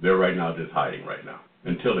 They're right now just hiding right now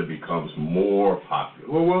until it becomes more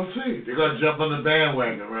popular. Well, we'll see. They're going to jump on the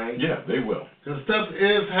bandwagon, right? Yeah, they will. Because stuff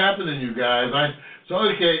is happening, you guys.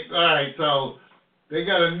 So they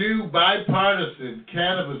got a new bipartisan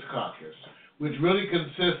cannabis caucus, which really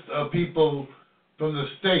consists of people from the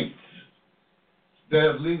states that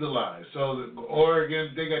have legalized. So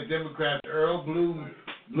Oregon, they got Democrats Earl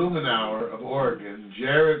Blumenauer of Oregon,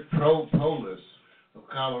 Jared Polis of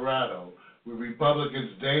Colorado, with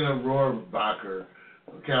Republicans Dana Rohrabacher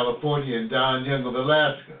of California and Don Young of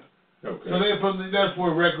Alaska. Okay. So that's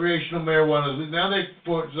where recreational marijuana is.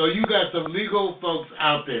 So you got some legal folks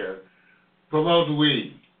out there promote the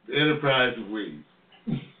weed, the enterprise of weed.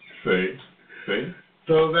 See?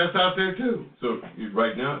 So that's out there too. So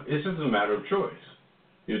right now, it's just a matter of choice.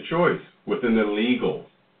 Your choice within the legal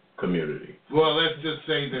community. Well, let's just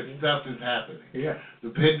say that stuff is happening. Yeah. The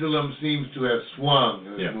pendulum seems to have swung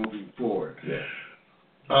and is moving forward. Yeah.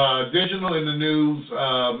 Additional in the news,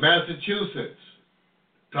 Massachusetts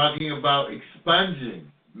talking about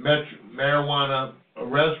expunging marijuana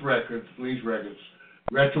arrest records, police records,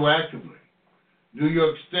 retroactively. New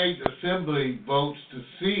York State Assembly votes to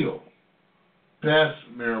seal past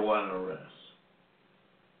marijuana arrests.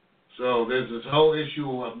 So there's this whole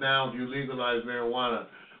issue of now if you legalize marijuana,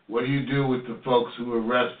 what do you do with the folks who were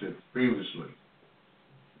arrested previously?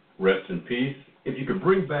 Rest in peace. If you could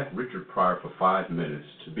bring back Richard Pryor for 5 minutes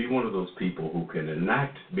to be one of those people who can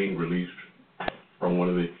enact being released from one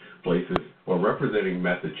of the places or representing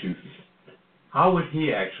Massachusetts, how would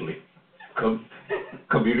he actually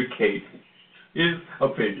communicate his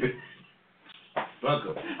opinion? Fuck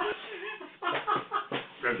him.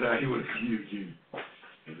 That's how he would communicate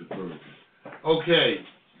as a person. Okay.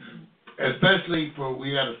 Especially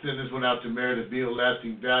we got to send this one out to Meredith Beal,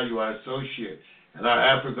 Lasting Value, our associate, and our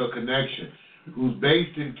Africa connection, who's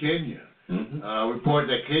based in Kenya. Mm-hmm. Report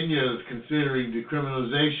that Kenya is considering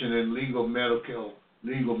decriminalization in legal medical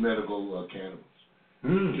cannabis.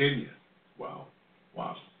 Kenya. Wow.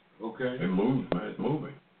 Okay. It moves, man. It's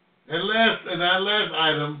moving. And our last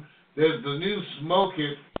item, there's the new Smoke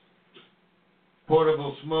It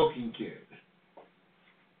portable smoking kit.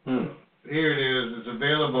 Here it is. It's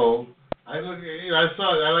available. I go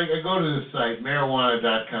to this site,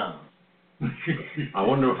 marijuana.com. I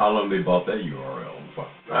wonder how long they bought that URL.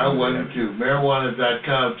 I wonder too.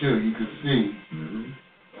 Marijuana.com too. You can see. Mm-hmm.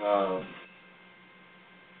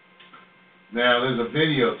 Now there's a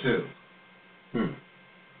video too.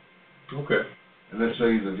 Okay. And let's show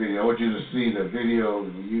you the video. I want you to see the video,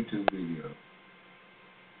 the YouTube video.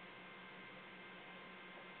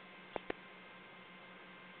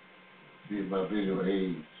 See about visual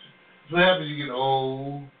aids. So what happens? You get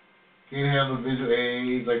old, can't handle visual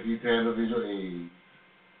aids like you can handle visual aids.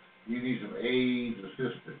 You need some aids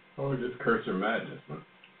assistance. Oh, just cursor madness, man.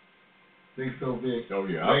 Think so big. Oh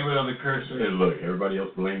yeah. Blame it on the cursor. Hey, look, everybody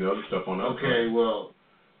else blame the other stuff on us. Okay, well,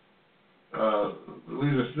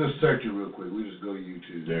 let's search it real quick. We just go to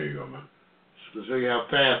YouTube. There you go, man. To show you how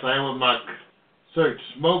fast I am with my search.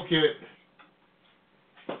 Smoke It.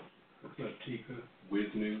 What's up, Tika?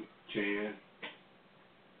 Wisnu, Chan.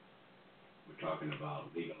 We're talking about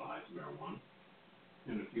legalized marijuana.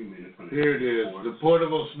 In a few minutes. Here it is, the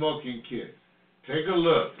portable smoking kit. Take a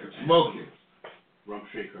look and smoke it. Rump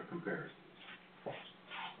shaker comparison.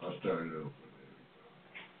 I'll start it over.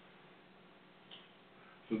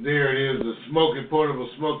 So there it is, the portable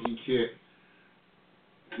smoking kit.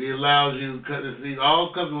 It allows you to cut this thing.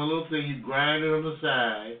 All comes with a little thing. You grind it on the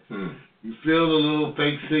side. You fill the little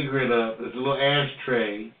fake cigarette up. There's a little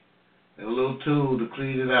ashtray and a little tool to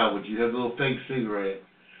clean it out. But you have a little fake cigarette.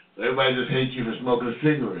 So everybody just hates you for smoking a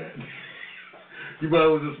cigarette. You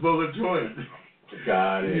probably was just smoking a joint.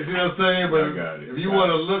 Got it. You see what I'm saying? But I got it. If you want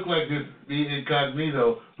to look like this, be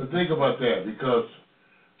incognito. But think about that, because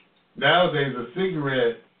nowadays a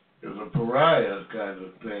cigarette It's a pariah kind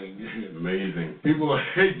of thing. Amazing. People will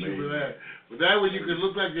hate you for that. But that way you can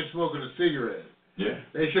look like you're smoking a cigarette. Yeah.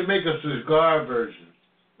 They should make a cigar version.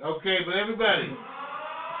 Okay, but everybody.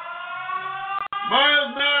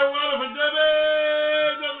 Miles marijuana for Debbie!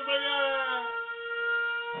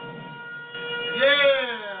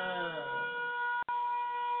 Yeah!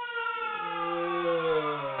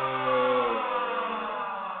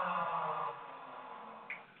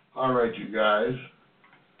 All right, you guys.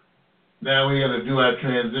 Now we got to do our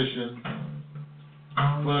transition.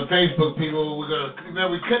 For the Facebook people, we're gonna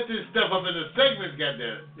we cut this stuff up into segments,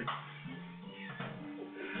 goddamn it.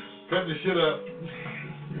 Cut the shit up.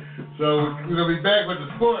 So we're gonna be back with the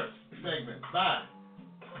sports segment. Bye.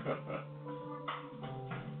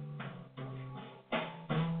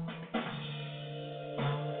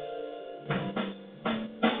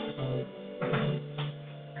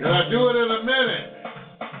 Can I do it in a minute?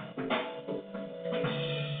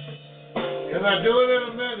 Can I do it in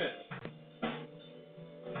a minute?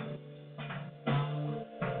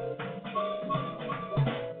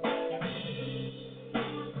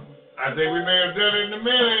 I think we may have done it in a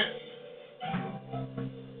minute.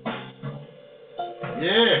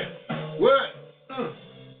 Yeah. What?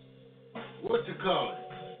 What you call it?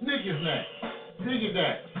 Nicky snack. Nicky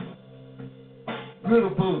that. Little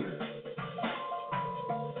booter.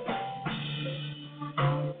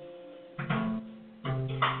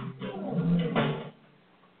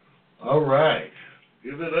 All right.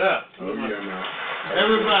 Give it up. Oh, yeah, man.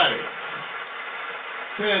 Everybody.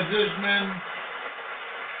 Transitioning.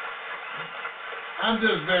 I'm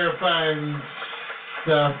just verifying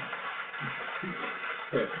stuff.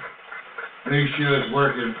 Make sure it's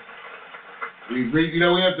working. We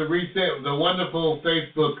have to reset the wonderful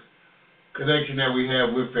Facebook connection that we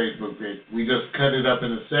have with Facebook. We just cut it up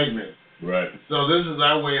in a segment. Right. So this is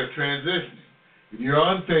our way of transitioning. If you're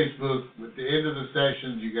on Facebook, at the end of the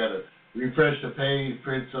sessions, you got to refresh the page,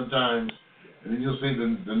 print sometimes, and then you'll see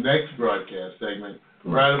the next broadcast segment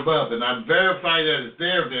right above. And I'm verifying that it's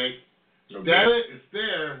there, Vic. Okay. Damn it, it's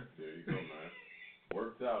there. There you go, man.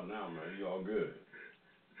 Works out now, man. You all good.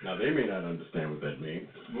 Now, they may not understand what that means.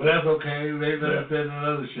 Well, that's okay. They don't understand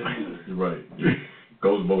another shit either. Right.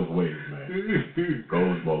 Goes both ways, man.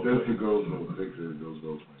 Goes both ways. That's the goes both ways. It goes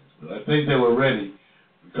both ways. But I think they were ready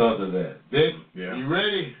because of that. Vic, Yeah. you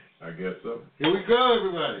ready? I guess so. Here we go,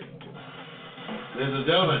 everybody. Ladies and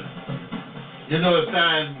gentlemen, you know it's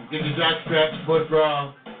time. Get your jock straps, foot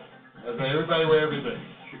bra. Everybody wear everything.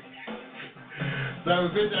 So we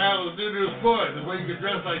fit the hours due to the sport, the way you can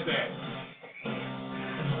dress like that.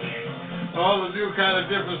 All the new kind of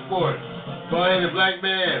different sports. Bald-headed black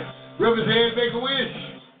man. Rub his head, make a wish.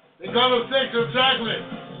 They call him sexual chocolate.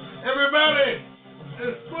 Everybody,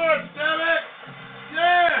 it's sports, damn it!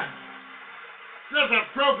 Yeah! Dress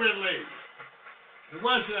appropriately. And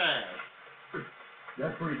what should I have?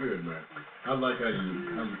 That's pretty good, man. I like how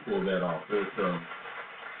you pull that off. It's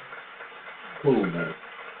cool, man.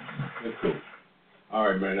 It's cool. All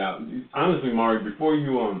right, man. Now, honestly, Mario, before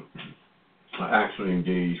you actually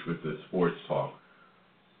engage with the sports talk,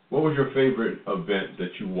 what was your favorite event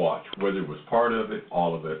that you watched? Whether it was part of it,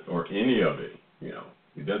 all of it, or any of it,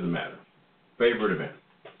 it doesn't matter. Favorite event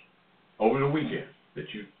over the weekend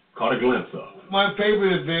that you caught a glimpse of? My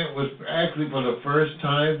favorite event was actually, for the first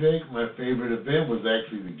time, Vic, my favorite event was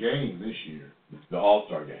actually the game this year. The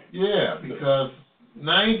All-Star game. Yeah, because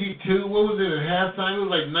 92, what was it at halftime? It was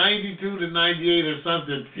like 92 to 98 or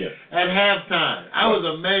something. Yes. At halftime. I was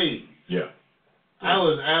amazed. Yeah. I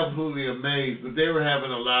was absolutely amazed, but they were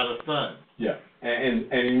having a lot of fun. Yeah.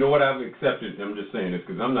 And you know what? I've accepted, I'm just saying this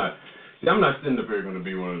because I'm not sitting up here going to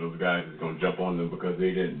be one of those guys that's going to jump on them because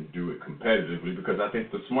they didn't do it competitively, because I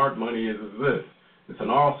think the smart money is this. It's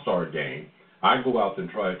an all-star game. I go out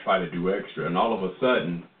and try to do extra, and all of a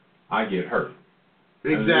sudden, I get hurt.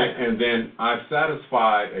 Exactly. And then I've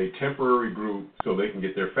satisfied a temporary group so they can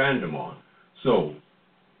get their fandom on. So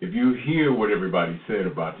if you hear what everybody said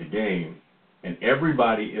about the game, and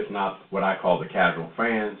everybody is not what I call the casual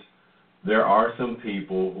fans, there are some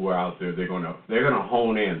people who are out there. They're gonna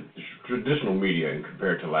hone in the traditional media and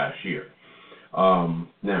compared to last year.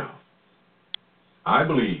 Now, I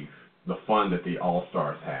believe the fun that the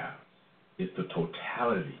All-Stars have is the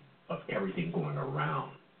totality of everything going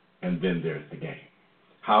around, and then there's the game.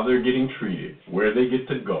 How they're getting treated, where they get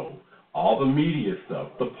to go, all the media stuff,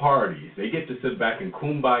 the parties. They get to sit back and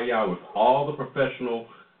kumbaya with all the professional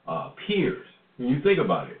peers. When you think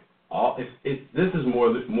about it, this is more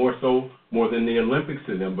than the Olympics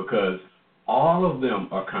to them, because all of them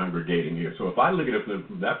are congregating here. So if I look at it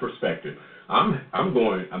from that perspective, I'm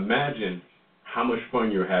going, imagine how much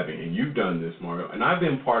fun you're having. And you've done this, Mario. And I've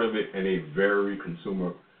been part of it at a very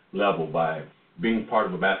consumer level by being part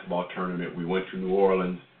of a basketball tournament. We went to New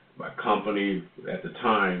Orleans. My company at the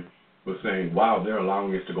time was saying, wow, they're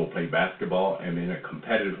allowing us to go play basketball and in a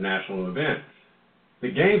competitive national event.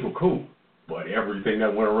 The games were cool, but everything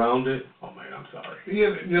that went around it, oh, man, I'm sorry.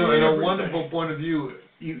 Yeah, in a wonderful point of view,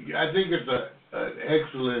 I think it's an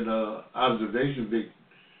excellent observation, Vic,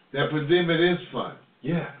 that for them it is fun.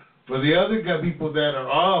 Yeah. For the other people that are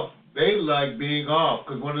off, they like being off,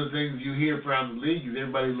 because one of the things you hear from the league is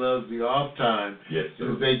everybody loves the off time. Yes, sir.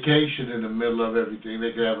 The vacation in the middle of everything.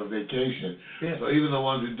 They can have a vacation. Yeah. So even the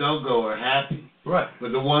ones who don't go are happy. Right.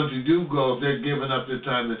 But the ones who do go, if they're giving up their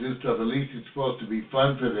time to do stuff, at least it's supposed to be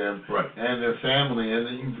fun for them and their family. And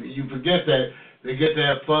then you forget that they get to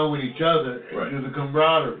have fun with each other and do the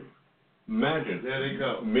camaraderie. Imagine. There they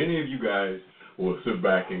go. Many of you guys will sit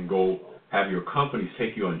back and go have your companies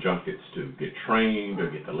take you on junkets to get trained or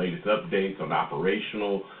get the latest updates on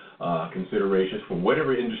operational considerations for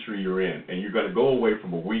whatever industry you're in. And you're going to go away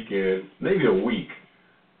from a weekend, maybe a week.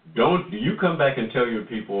 Do you come back and tell your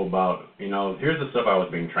people about, here's the stuff I was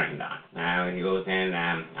being trained on. Now he goes in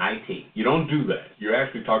IT. You don't do that. You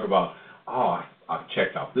actually talk about, I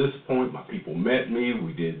checked out this point, my people met me,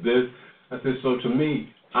 we did this. I said, so to me,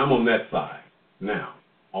 I'm on that side. Now,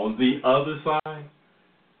 on the other side,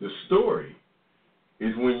 the story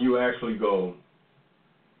is when you actually go,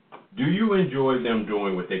 do you enjoy them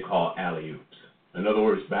doing what they call alley-oops? In other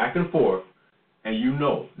words, back and forth, and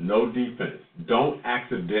no defense. Don't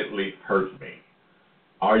accidentally hurt me.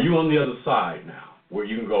 Are you on the other side now, where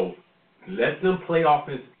you can go, let them play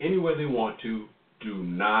offense any way they want to, do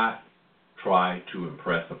not try to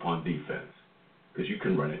impress upon defense, because you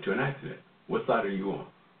can run into an accident. What side are you on?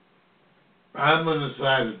 I'm on the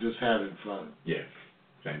side of just having fun. Yes.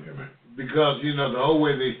 Same here, man. Because, the whole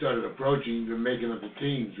way they started approaching, they're making up the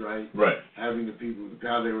teams, right? Right. Having the people,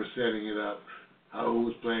 how they were setting it up, who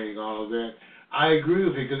was playing, all of that. I agree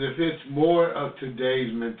with you, because if it's more of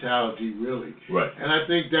today's mentality, really. Right. And I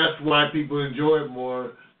think that's why people enjoy it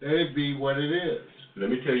more, than it be what it is. Let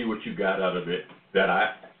me tell you what you got out of it that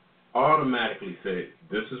I automatically said,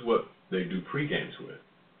 this is what they do pre-games with.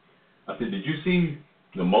 I said, did you see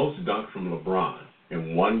the most dunks from LeBron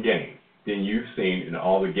in one game than you've seen in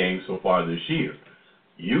all the games so far this year?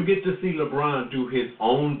 You get to see LeBron do his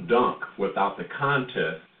own dunk without the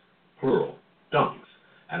contest, plural, dunks.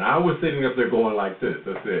 And I was sitting up there going like this.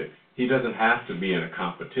 I said, he doesn't have to be in a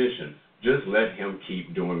competition. Just let him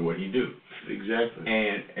keep doing what he do. Exactly.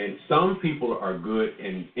 And some people are good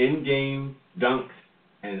in-game dunks,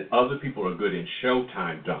 and other people are good in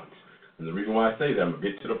showtime dunks. And the reason why I say that, I'm going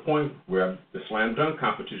to get to the point where the slam dunk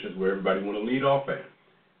competitions where everybody want to lead off at.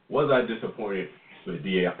 Was I disappointed with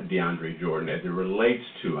DeAndre Jordan as it relates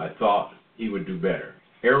to, I thought he would do better.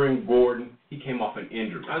 Aaron Gordon, he came off an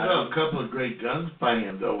injury. I saw a couple of great dunks by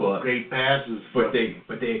him, though, with great passes. But they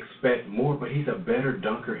expect more, but he's a better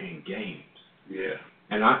dunker in games. Yeah.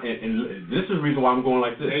 And this is the reason why I'm going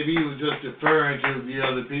like this. Maybe he was just deferring to the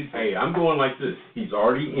other people. Hey, I'm going like this. He's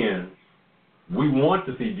already in. We want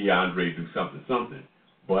to see DeAndre do something.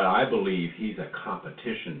 But I believe he's a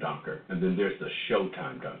competition dunker, and then there's the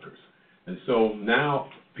showtime dunkers. And so now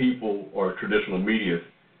people or traditional media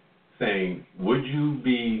saying, would you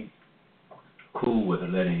be cool with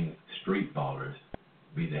letting street ballers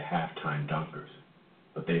be the halftime dunkers?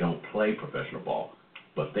 But they don't play professional ball,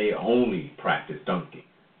 but they only practice dunking.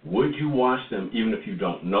 Would you watch them even if you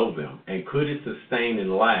don't know them? And could it sustain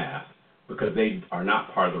and last because they are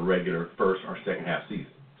not part of the regular first or second half season?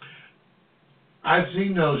 I've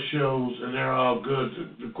seen those shows, and they're all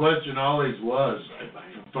good. The question always was,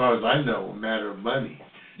 as far as I know, a matter of money.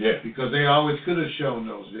 Yeah. Because they always could have shown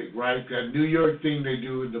those, right? That New York thing they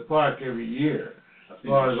do in the park every year, as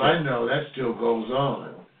far as I know, that still goes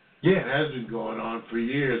on. Yeah. It has been going on for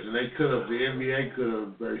years, and the NBA could have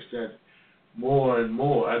embraced that more and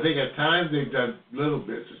more. I think at times they've done little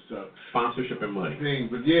bits of stuff. Sponsorship and money.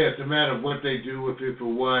 But yeah, it's a matter of what they do with it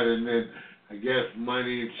for what, and then I guess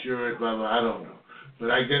money, insurance, blah, blah, I don't know.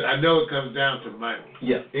 But I know it comes down to money.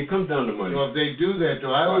 Yeah, it comes down to money. So if they do that,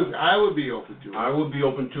 though, I would be open to it. I would be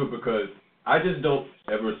open to it because I just don't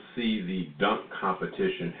ever see the dunk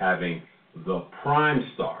competition having the prime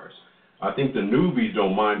stars. I think the newbies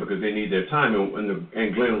don't mind because they need their time.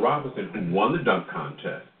 And Glenn Robinson, who won the dunk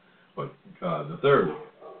contest, but the third,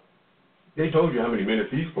 they told you how many minutes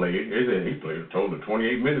he's played. They said he played a total of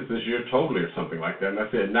 28 minutes this year totally or something like that. And I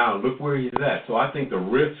said, now look where he's at. So I think the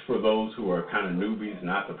risk for those who are kind of newbies,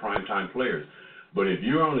 not the primetime players. But if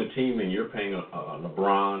you're on a team and you're paying a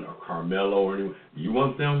LeBron or Carmelo or anyone, you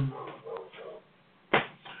want them?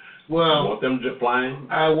 Well, You want them just flying?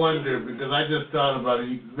 I wonder, because I just thought about it.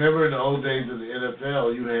 You remember in the old days of the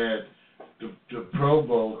NFL, you had the Pro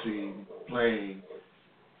Bowl team playing.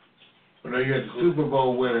 You had the Super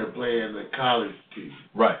Bowl winner playing the college team.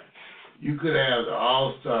 Right. You could have the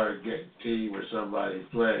All-Star team or somebody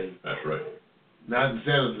play. That's right. Not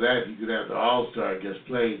instead of that, you could have the All-Star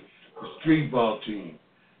play the street ball team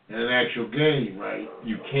in an actual game, right?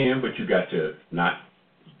 You can, but you got to not.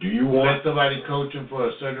 Do you want let somebody coach them for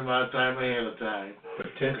a certain amount of time ahead of time?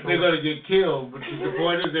 potential? They're going to get killed, but the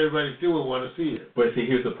point is everybody still will want to see it. But see,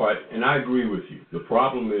 here's the part, and I agree with you. The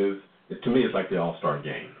problem is, to me, it's like the All-Star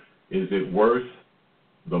game. Is it worth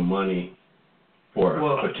the money for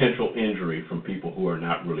a potential injury from people who are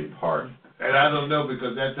not really part? And I don't know,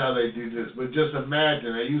 because that's how they do this. But just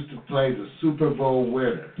imagine, they used to play the Super Bowl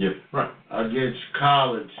winner against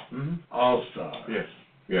college All-Stars. Yes,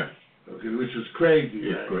 yeah. Okay, which was crazy,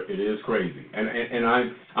 right? It is crazy. And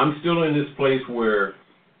I'm still in this place where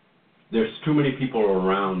there's too many people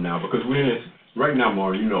around now, because we're in this, right now,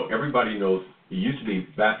 Mario, everybody knows it used to be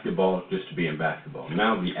basketball just to be in basketball.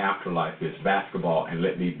 Now the afterlife is basketball, and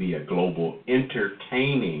let me be a global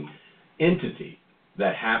entertaining entity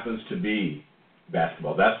that happens to be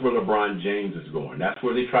basketball. That's where LeBron James is going. That's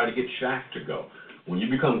where they try to get Shaq to go. When you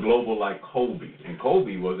become global like Kobe, and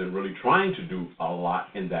Kobe wasn't really trying to do a lot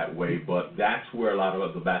in that way, but that's where a lot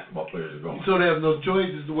of the basketball players are going. So they have no choice.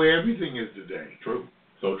 It's the way everything is today. True.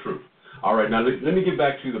 So true. All right, now let me get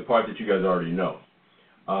back to the part that you guys already know.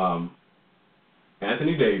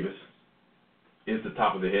 Anthony Davis is the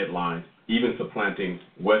top of the headlines, even supplanting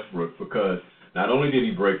Westbrook, because not only did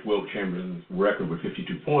he break Wilt Chamberlain's record with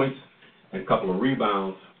 52 points and a couple of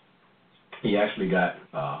rebounds, he actually got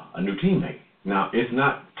a new teammate. Now, it's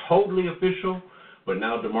not totally official, but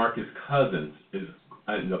now DeMarcus Cousins is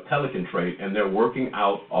in the Pelican trade, and they're working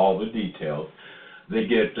out all the details. They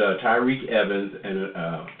get Tyreek Evans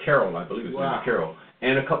and Carroll, I believe it's Carroll,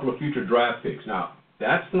 and a couple of future draft picks. Now,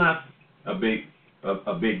 that's not a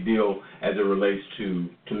big deal as it relates to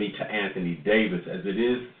Anthony Davis, as it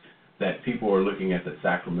is that people are looking at the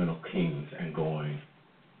Sacramento Kings and going,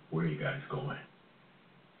 where are you guys going?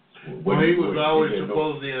 Well, he was always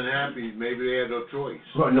supposedly unhappy. Maybe they had no choice.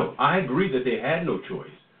 Right, no, I agree that they had no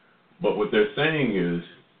choice. But what they're saying is,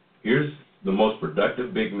 here's the most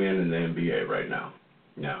productive big man in the NBA right now.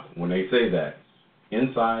 Now, when they say that,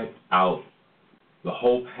 inside, out, the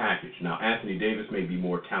whole package. Now, Anthony Davis may be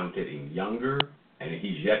more talented and younger, and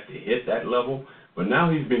he's yet to hit that level, but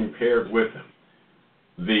now he's being paired with him.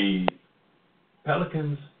 The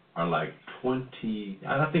Pelicans are like 20,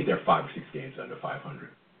 I think they're 5 or 6 games under 500.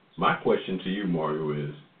 My question to you, Mario,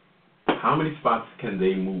 is how many spots can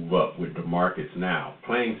they move up with DeMarcus now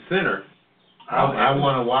playing center? I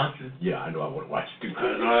want to watch it. Yeah, I know I want to watch it too.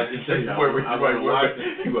 I can tell you, I want to watch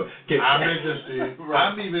it. I'm interested.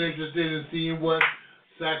 I'm even interested in seeing what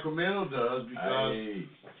Sacramento does,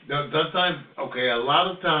 because sometimes, a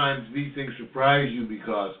lot of times these things surprise you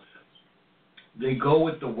because they go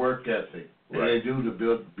with the work ethic and they do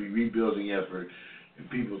the rebuilding effort, and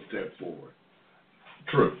people step forward.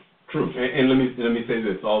 True. And let me say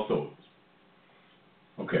this also.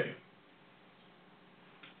 Okay.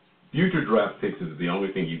 Future draft picks is the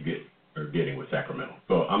only thing you are getting with Sacramento.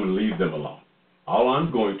 So I'm going to leave them alone. All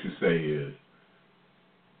I'm going to say is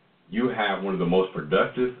you have one of the most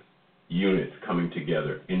productive units coming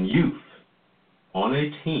together in youth on a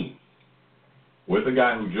team with a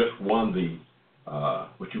guy who just won the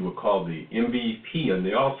what you would call the MVP in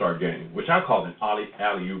the All-Star game, which I call an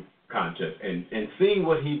alley-oop contest. And seeing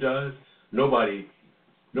what he does, nobody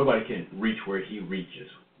can reach where he reaches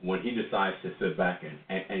when he decides to sit back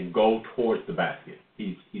and go towards the basket.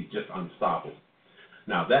 He's just unstoppable.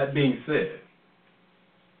 Now, that being said,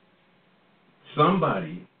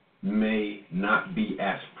 somebody may not be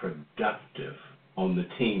as productive on the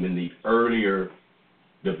team in the earlier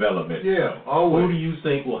development. Yeah, always. Who do you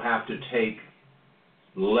think will have to take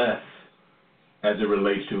less as it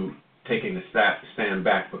relates to taking the stand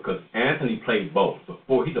back? Because Anthony played both.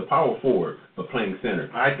 He's a power forward, but playing center.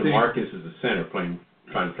 DeMarcus is a center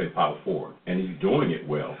trying to play power forward, and he's doing it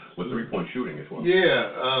well with 3-point shooting as well.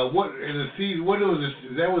 Yeah. What in the season? What was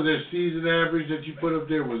this? That was their season average that you put up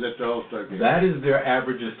there? Was that the All-Star game? That is their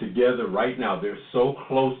averages together right now. They're so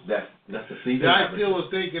close that that's the season average. I still was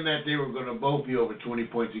thinking that they were going to both be over 20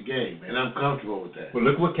 points a game, and I'm comfortable with that. Well,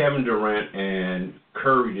 look what Kevin Durant and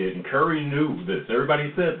Curry did, and Curry knew this.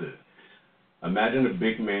 Everybody said this. Imagine a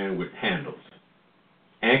big man with handles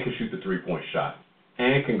and can shoot the 3-point shot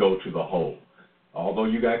and can go to the hole. Although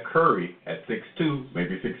you got Curry at 6'2",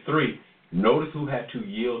 maybe 6'3", notice who had to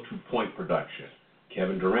yield to point production.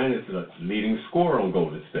 Kevin Durant is the leading scorer on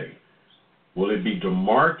Golden State. Will it be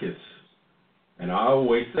DeMarcus? And I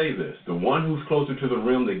always say this, the one who's closer to the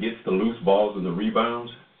rim that gets the loose balls and the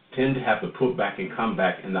rebounds tend to have to put back and come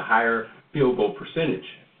back in the higher field goal percentage.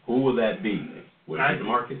 Who will that be? Will it be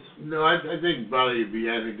DeMarcus? No, I think probably it'd be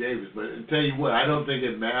Anthony Davis. But I'll tell you what, I don't think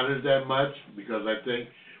it matters that much because I think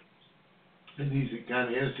in these kind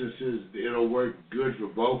of instances, it'll work good for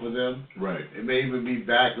both of them. Right. It may even be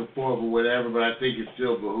back and forth or whatever, but I think it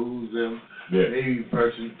still behooves them. Yeah. Maybe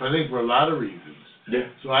I think for a lot of reasons. Yeah.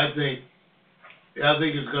 So I think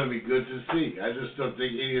it's going to be good to see. I just don't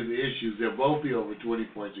think any of the issues, they'll both be over 20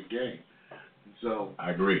 points a game. So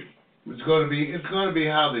I agree. It's going to be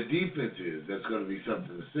how the defense is. That's going to be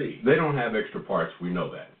something to see. They don't have extra parts. We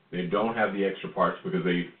know that. They don't have the extra parts because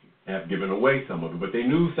they have given away some of it. But they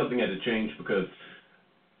knew something had to change because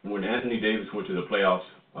when Anthony Davis went to the playoffs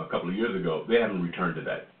a couple of years ago, they haven't returned to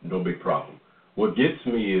that. No big problem. What gets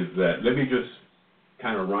me is that, let me just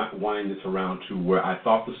kind of wind this around to where I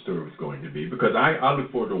thought the story was going to be, because I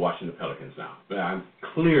look forward to watching the Pelicans now.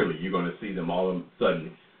 Clearly, you're going to see them all of a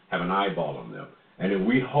sudden have an eyeball on them. And then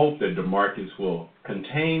we hope that DeMarcus will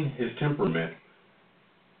contain his temperament,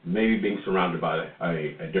 maybe being surrounded by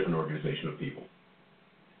a different organization of people.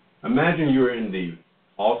 Imagine you're in the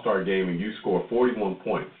All-Star game and you score 41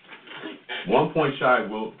 points. 1 point shy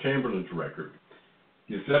of Wilt Chamberlain's record.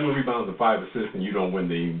 You have 7 rebounds and 5 assists and you don't win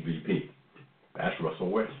the MVP. That's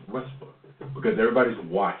Russell Westbrook. Because everybody's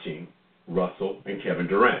watching Russell and Kevin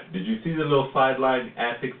Durant. Did you see the little sideline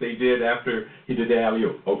antics they did after he did the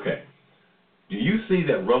alley-oop? Okay. Do you see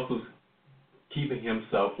that Russell's keeping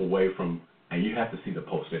himself away from, and you have to see the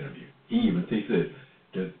post-interview. He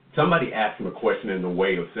says, somebody asked him a question in the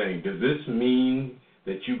way of saying, does this mean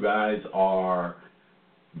that you guys are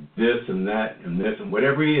this and that and this and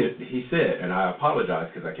whatever he said, and I apologize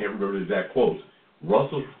because I can't remember the exact quotes.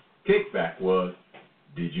 Russell's kickback was,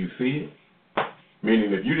 did you see it?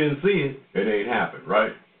 Meaning if you didn't see it, it ain't happened,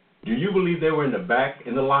 right? Do you believe they were in the back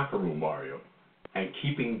in the locker room, Mario, and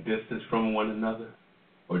keeping distance from one another?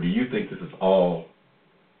 Or do you think this is all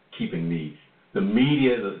keeping the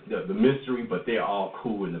media, the mystery, but they're all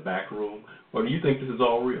cool in the back room? Or do you think this is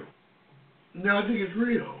all real? No, I think it's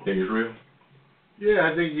real. Think it's real?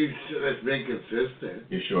 Yeah, I think it's been consistent.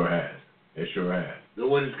 It sure has. It sure has. So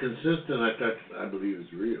when it's consistent, I believe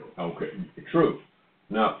it's real. Okay, true.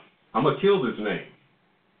 Now, I'm going to kill this name.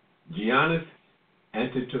 Giannis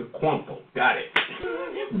Antetokounmpo. Got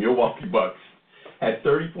it. Milwaukee Bucks. Had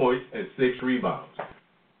 30 points and 6 rebounds.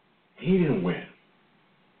 He didn't win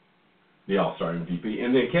the All-Star MVP.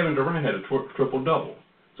 And then Kevin Durant had a triple-double.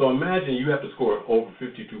 So imagine you have to score over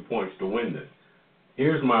 52 points to win this.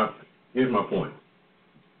 Here's my point.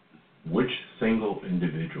 Which single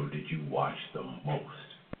individual did you watch the most?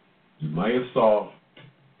 You might have saw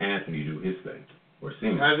Anthony do his thing. Or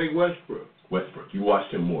seen it. I think Westbrook. You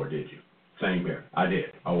watched him more, did you? Same here. I did.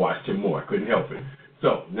 I watched him more. I couldn't help it.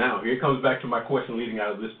 So now here comes back to my question leading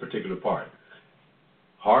out of this particular part.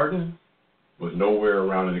 Harden was nowhere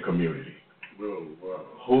around in the community. Oh, wow.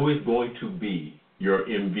 Who is going to be your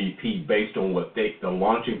MVP based on what the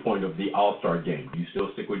launching point of the All-Star game? Do you still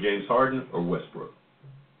stick with James Harden or Westbrook?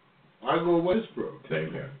 I go Westbrook.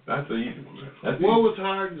 Same here. That's an easy one, man. What was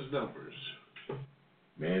Harden's numbers?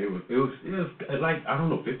 Man, it was like, I don't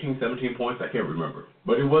know, 15, 17 points. I can't remember.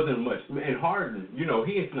 But it wasn't much. And Harden, he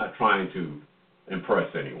is not trying to impress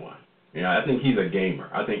anyone. I think he's a gamer.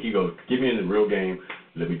 I think he goes, get me in the real game,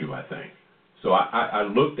 let me do my thing. So I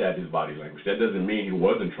looked at his body language. That doesn't mean he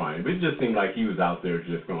wasn't trying, but it just seemed like he was out there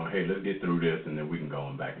just going, hey, let's get through this, and then we can go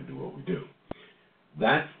on back and do what we do.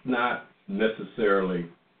 That's not necessarily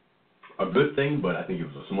a good thing, but I think it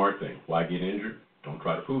was a smart thing. Why get injured? Don't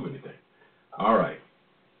try to prove anything. All right.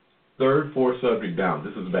 Third, fourth subject down.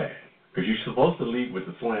 This is bad, because you're supposed to lead with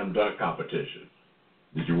the slam dunk competition.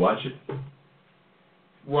 Did you watch it?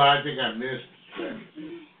 Well, I think I missed.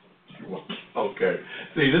 Okay.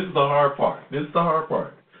 See, this is the hard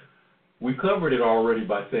part. We covered it already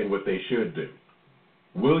by saying what they should do.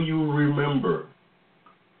 Will you remember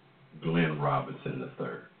Glenn Robinson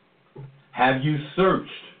III? Have you searched?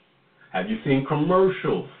 Have you seen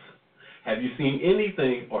commercials? Have you seen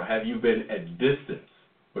anything, or have you been at distance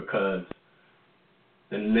because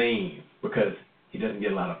because he doesn't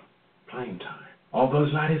get a lot of playing time? Although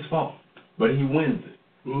it's not his fault, but he wins it.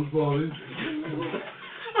 Whose fault is it?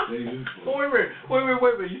 Wait a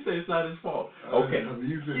minute. You say it's not his fault. Okay. Wait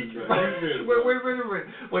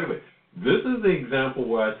a minute. This is the example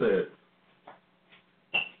where I said,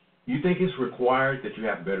 you think it's required that you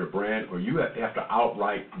have a better brand, or you have to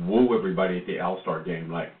outright woo everybody at the All-Star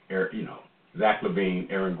game like, Zach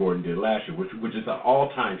LaVine, Aaron Gordon did last year, which is an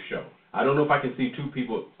all-time show. I don't know if I can see two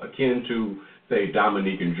people akin to, say,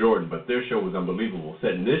 Dominique and Jordan, but their show was unbelievable.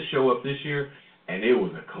 Setting this show up this year, and it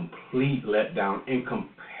was a complete letdown in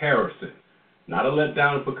comparison. Not a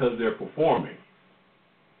letdown because they're performing,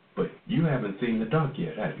 but you haven't seen the dunk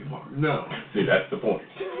yet, have you, Mark? No. See, that's the point.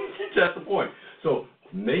 That's the point. So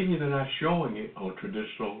maybe they're not showing it on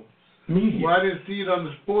traditional media. Well, I didn't see it on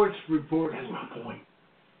the sports report. That's my point.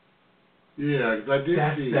 Yeah, 'cause I did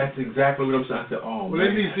see it. That's exactly what I'm saying. I said, oh, Well, man.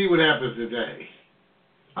 let me see what happens today.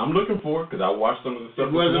 I'm looking for it because I watched some of the stuff.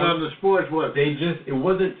 It wasn't on the sports, was it? It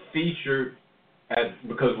wasn't featured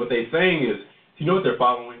because what they're saying is, you know what they're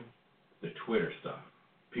following? The Twitter stuff.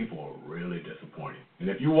 People are really disappointed. And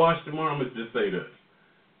if you watch tomorrow, I'm going to just say this.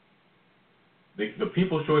 The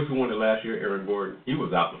People's Choice who won it last year, Aaron Gordon, he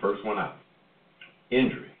was out the first one out.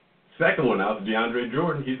 Injury. Second one out, DeAndre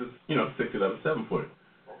Jordan, he's a 6'11", 7-footer.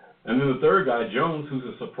 And then the third guy, Jones, who's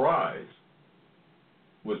a surprise,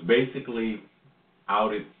 was basically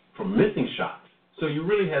outed for missing shots. So you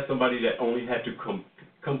really had somebody that only had to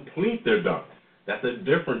complete their dunk. That's a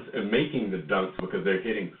difference in making the dunks because they're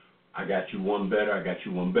hitting, I got you one better, I got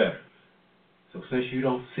you one better. So since you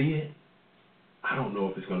don't see it, I don't know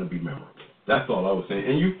if it's going to be memorable. That's all I was saying.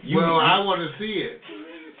 And I want to see it.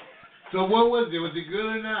 So what was it? Was it good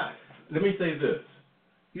or not? Let me say this.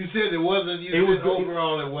 You said it wasn't.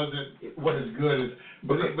 Overall, it wasn't as good as.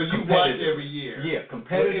 But you watch every year. Yeah,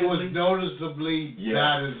 competitively. It was noticeably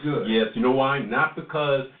not as good. Yes, you know why? Not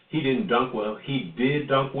because he didn't dunk well. He did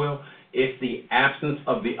dunk well. It's the absence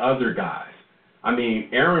of the other guys. I mean,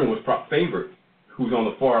 Aaron was favorite, who's on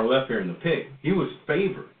the far left here in the pick. He was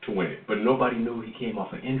favored to win it, but nobody knew he came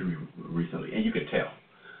off an injury recently, and you could tell.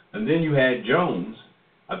 And then you had Jones.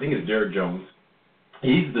 I think it's Derrick Jones.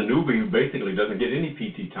 He's the newbie who basically doesn't get any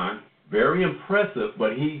PT time. Very impressive,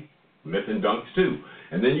 but he missing dunks too.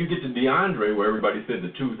 And then you get to DeAndre, where everybody said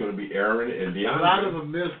the two is going to be Aaron and DeAndre. A lot of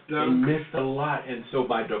them missed dunks. They missed a lot, and so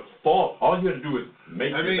by default, all you have to do is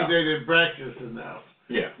make the dunk. They didn't practice enough.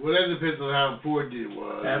 Yeah. Well, that depends on how important it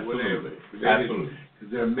was. Absolutely. Whatever. Absolutely.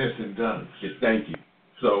 Because they're missing dunks. Yes, thank you.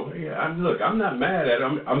 So, yeah, I'm not mad at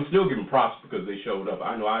them. I'm still giving props because they showed up.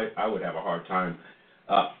 I know I would have a hard time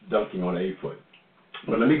dunking on 8-foot.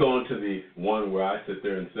 But let me go on to the one where I sit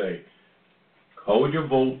there and say, hold your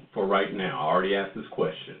vote for right now. I already asked this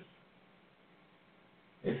question.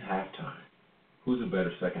 It's halftime. Who's a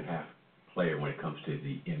better second half player when it comes to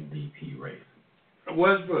the MVP race?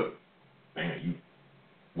 Westbrook. Man,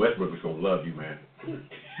 Westbrook is going to love you, man.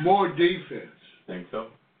 More defense. Think so?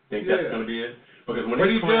 Think that's going to be it? Because when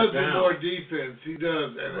he does down, more defense. He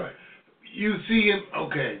does. And right. You see him,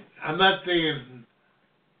 okay, I'm not saying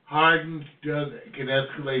Harden can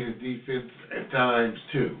escalate his defense at times,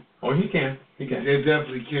 too. Oh, he can. He can. They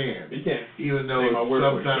definitely can. He can. Even though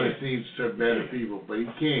sometimes it seems to better people, but he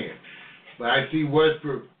can. But I see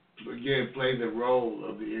Westbrook, again, play the role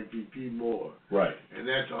of the MVP more. Right. And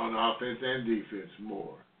that's on offense and defense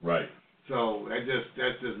more. Right. So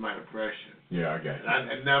that's just my impression. Yeah, I got it.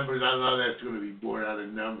 And numbers, I know that's going to be borne out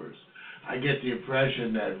in numbers. I get the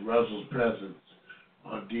impression that Russell's presence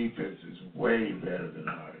on defense is way better than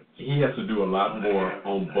Harden's. He has to do a lot more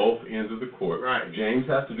on both ends of the court. Right. James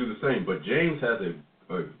has to do the same, but James has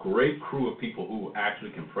a great crew of people who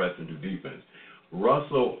actually can press and do defense.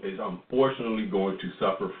 Russell is unfortunately going to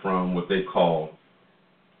suffer from what they call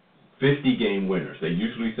 50-game winners. They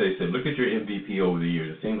usually say, look at your MVP over the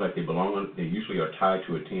years. It seems like they usually are tied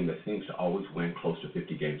to a team that seems to always win close to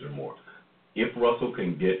 50 games or more. If Russell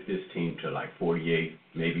can get this team to like 48,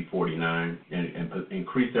 maybe 49, and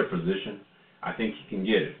increase their position, I think he can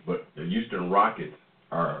get it. But the Houston Rockets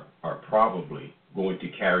are probably going to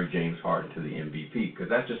carry James Harden to the MVP because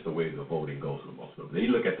that's just the way the voting goes for most of them. They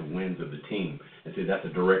look at the wins of the team and say that's a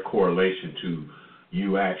direct correlation to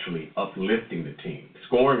you actually uplifting the team.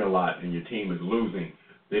 Scoring a lot and your team is losing,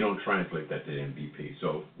 they don't translate that to the MVP.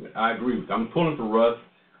 So I agree with you. I'm pulling for Russ,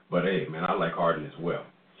 but hey, man, I like Harden as well.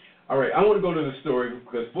 All right, I want to go to the story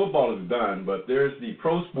because football is done, but there's the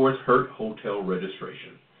Pro Sports HOtt Hotel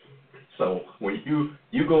registration. So when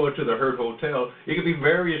you go into the HOtt Hotel, it could be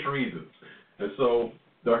various reasons. And so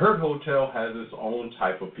the HOtt Hotel has its own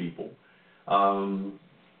type of people.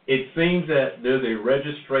 It seems that there's a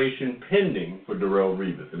registration pending for Darrelle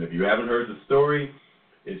Revis. And if you haven't heard the story,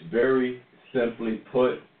 it's very simply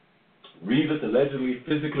put. Revis allegedly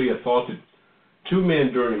physically assaulted two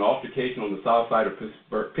men during an altercation on the south side of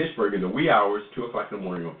Pittsburgh in the wee hours, 2 o'clock in the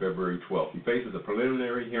morning on February 12th. He faces a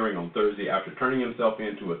preliminary hearing on Thursday after turning himself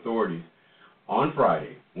in to authorities on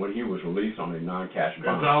Friday when he was released on a non-cash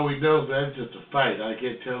bond. That's all we know. That's just a fight. I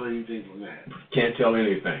can't tell anything from that. Can't tell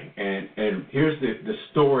anything. And here's the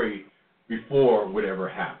story before whatever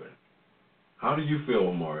happened. How do you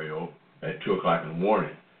feel, Mario, at 2 o'clock in the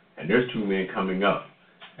morning, and there's two men coming up,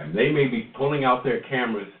 and they may be pulling out their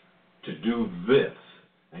cameras to do this,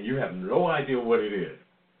 and you have no idea what it is?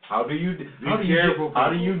 How do you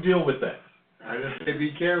deal with that? I just say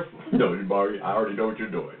be careful. No, Mario, I already know what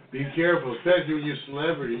you're doing. Be careful, especially when you're a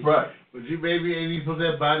celebrity. Right. But you maybe any put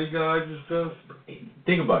that bodyguards and stuff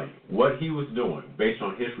Think about it. What he was doing, based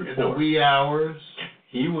on his report. in the wee hours.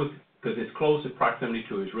 He was, because it's close in proximity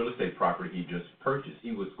to his real estate property he just purchased.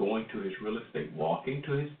 He was going to his real estate, walking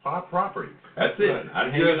to his property. That's it.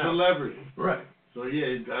 Right. You're a celebrity. Right. So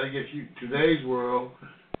yeah, I guess today's world,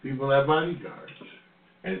 people have bodyguards.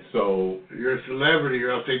 And so You're a celebrity,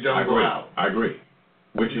 or else they don't go out. I agree.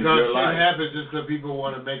 Which is Because their life. it happens just because people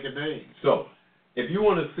want to make a name. So, if you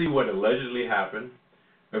want to see what allegedly happened,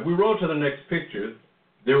 if we roll to the next picture,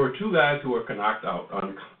 there were two guys who were knocked out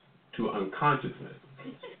to unconsciousness,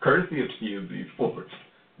 courtesy of TMZ Sports.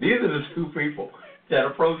 These are the two people that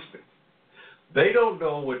approached him. They don't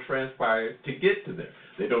know what transpired to get to them.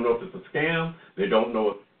 They don't know if it's a scam. They don't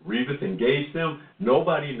know if Revis engaged them.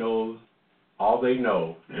 Nobody knows. All they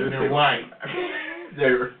know is they're white. They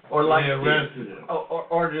arrested him.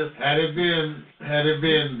 Or just had it been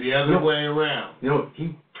the other way around. You know,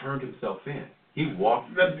 he turned himself in. He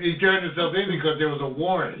walked. He turned himself in because there was a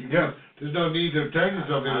warrant. Yeah. There's no need to turn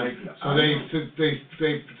yourself in. So they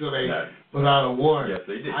put out a warrant. Yes,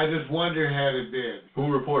 they did. I just wonder, had it been.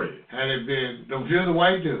 Who reported it? Had it been the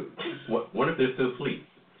white dude. What if they're still asleep?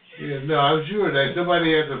 Yeah, no, I'm sure that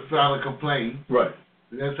somebody had to file a complaint. Right.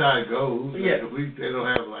 That's how it goes. Yeah. They don't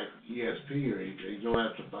have like ESP or anything. You don't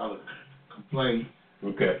have to file a complaint.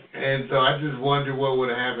 Okay. And so I just wonder what would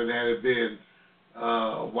have happened had it been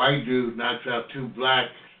a white dude knocks out two black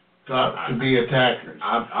thought to be attackers.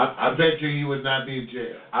 I bet you he would not be in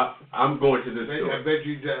jail. I'm going to this story. I bet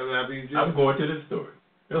you would not be in jail. I'm going to this story.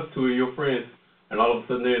 Those two of your friends, and all of a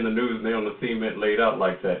sudden they're in the news and they're on the cement laid out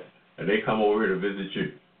like that, and they come over here to visit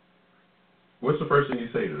you. What's the first thing you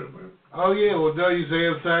say to them, man? Oh, yeah, well, no, you say,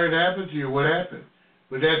 I'm sorry it happened to you. What happened?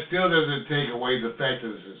 But that still doesn't take away the fact that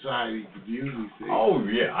the society could use these things. Oh,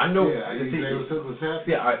 yeah, I know. Yeah, you say what's happening.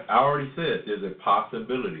 Yeah, I already said there's a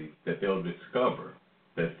possibility that they'll discover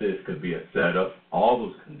that this could be a setup, all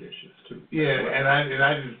those conditions, too. Yeah, and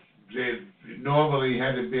I just said, normally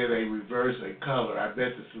had it been a reverse in color, I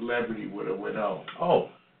bet the celebrity would have went home. Oh.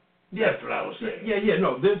 Yeah, that's what I was saying. Yeah,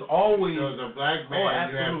 no, there's always... So as a black man,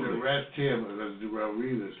 you have to arrest him as Darrell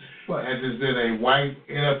Revis. Had this been a white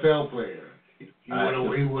NFL player, he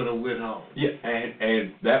would have went home. Yeah,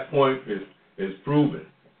 and that point is proven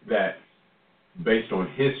that, based on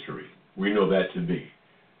history, we know that to be.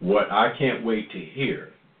 What I can't wait to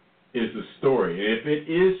hear is the story. And if it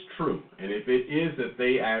is true, and if it is that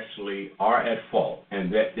they actually are at fault,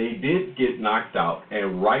 and that they did get knocked out,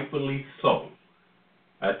 and rightfully so,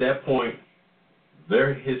 at that point,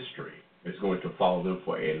 their history is going to follow them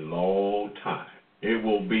for a long time. It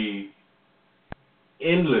will be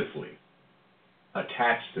endlessly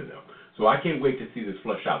attached to them. So I can't wait to see this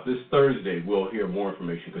flesh out. This Thursday, we'll hear more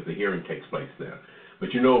information because the hearing takes place then.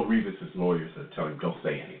 But you know Revis's lawyers are telling him, don't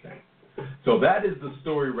say anything. So that is the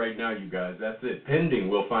story right now, you guys. That's it. Pending,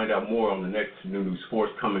 we'll find out more on the next New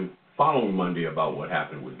Sports coming following Monday about what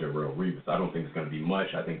happened with Darrell Revis. I don't think it's going to be much.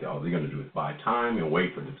 I think all they're going to do is buy time and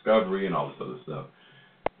wait for discovery and all this other stuff.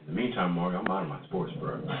 In the meantime, Mario, I'm out of my sports,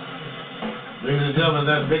 bro. Ladies and gentlemen,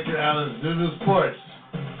 that's Victor Allen's New Sports,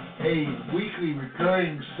 a weekly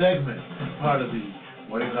recurring segment, part of the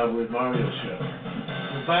Morning Up with Mario show.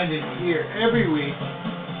 You'll find it here every week,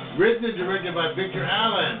 written and directed by Victor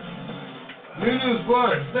Allen. New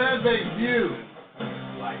Sports, fan-based view.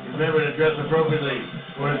 Remember to dress appropriately.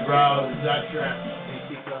 Sports bras is not trapped.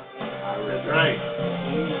 That's right.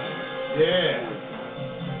 Yeah.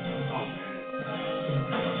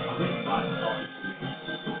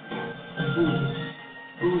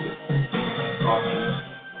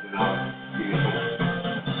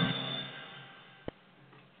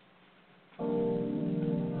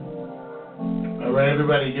 All right,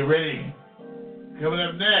 everybody, get ready. Coming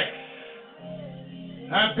up next,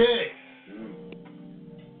 HOtt PiXX.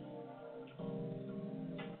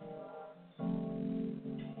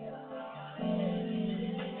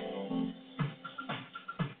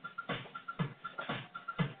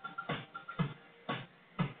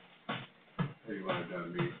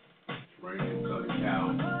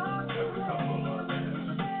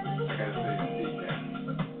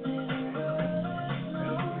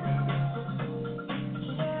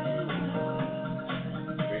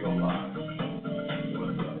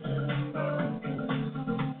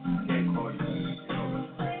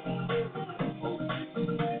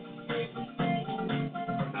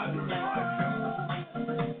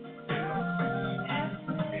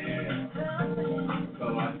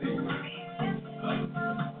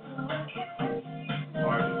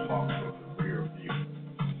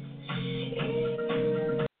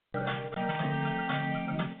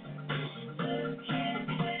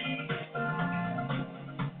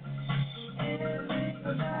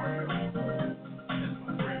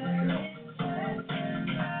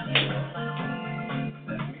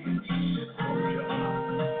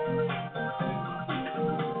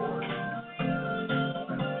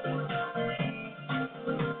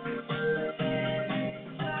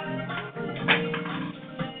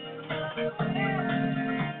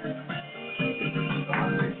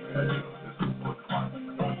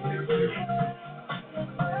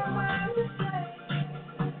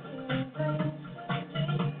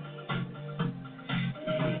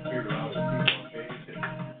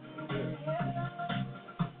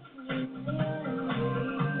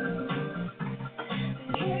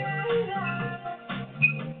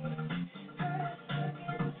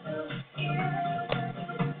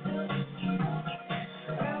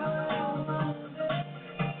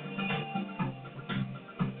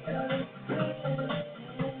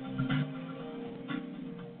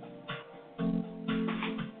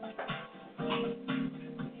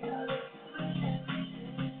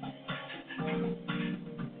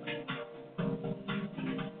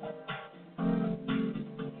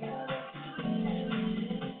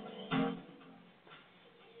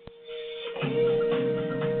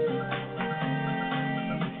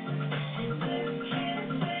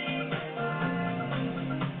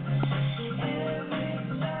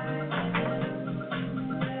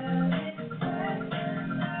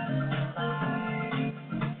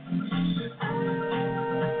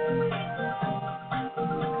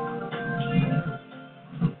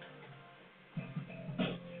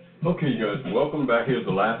 Okay, you guys, welcome back. Here's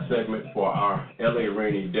the last segment for our LA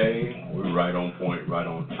Rainy Day. We're right on point, right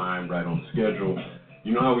on time, right on schedule.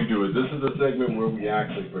 You know how we do it. This is a segment where we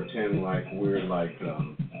actually pretend like we're like,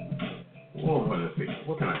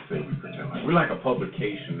 what can I say we pretend like? We're like a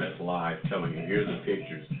publication that's live telling you, here's the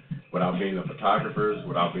pictures, without being the photographers,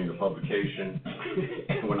 without being the publication,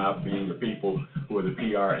 and without being the people who are the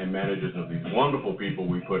PR and managers of these wonderful people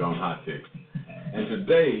we put on Hot Picks. And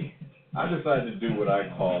today, I decided to do what I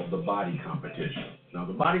call the body competition. Now,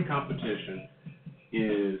 the body competition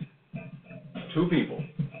is two people,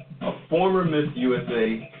 a former Miss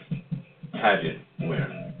USA pageant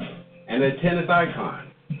winner and a tennis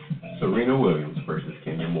icon, Serena Williams versus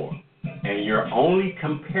Kenya Moore. And you're only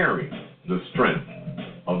comparing the strength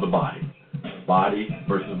of the body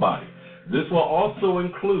versus body. This will also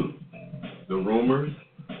include the rumors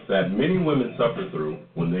that many women suffer through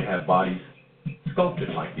when they have bodies sculpted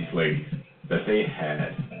like these ladies, that they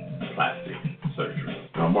had plastic surgery.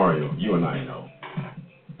 Now, Mario, you and I know,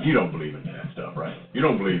 you don't believe in that stuff, right? You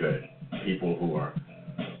don't believe that people who are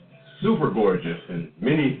super gorgeous in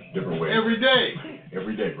many different ways. Every day,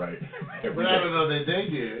 right? Every but day. I don't know that they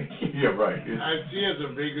did. Yeah, right. She has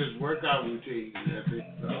a biggest workout routine.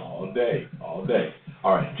 All day.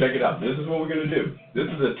 All right, check it out. This is what we're going to do. This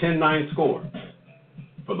is a 10-9 score.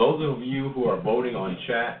 For those of you who are voting on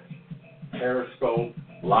chat, Periscope,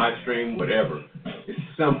 live stream, whatever, it's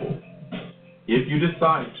simple. If you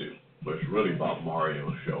decide to, but it's really about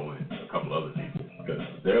Mario's show and a couple other people, because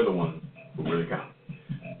they're the ones who really count.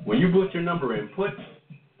 When you put your number in, put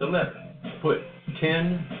the letter. Put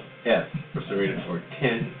 10S for Serena or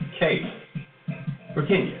 10K for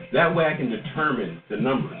Kenya. That way I can determine the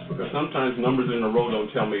numbers, because sometimes numbers in a row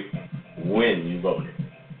don't tell me when you voted.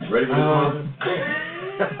 Ready for this one?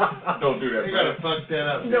 Don't do that. You gotta fuck that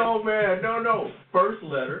up. No, man, no. First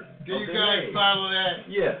letter. Do you guys follow that?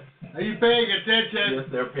 Yes. Are you paying attention? Yes,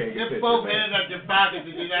 they're paying attention. Get both hands out your pockets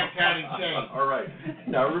and do not counting change. All right.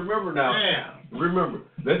 Now remember. Remember.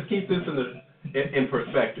 Let's keep this in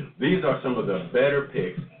perspective. These are some of the better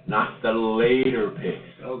picks, not the later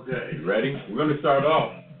picks. Okay. You ready? We're going to start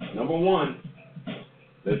off. Number one.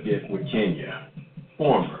 Let's get with Kenya,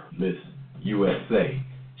 former Miss USA.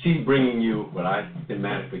 She's bringing you what I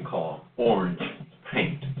thematically call orange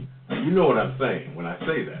paint. You know what I'm saying when I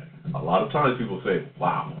say that. A lot of times people say,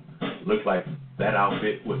 wow, it looks like that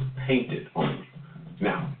outfit was painted on you.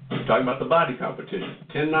 Now, we're talking about the body competition.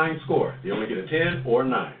 10-9 score. You only get a 10 or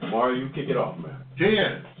 9. Mario, you kick it off, man.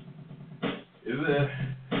 10. Is it?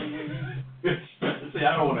 See,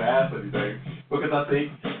 I don't want to ask anything because I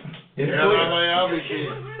think it's clear. I'll be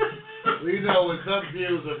kidding. We know when some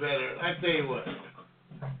views are better. I tell you what.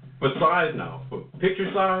 For size now, for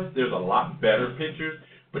picture size, there's a lot better pictures,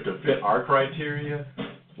 but to fit our criteria,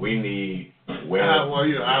 we need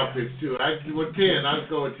outfits too. 10. I'll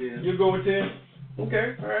go with 10. You go with 10?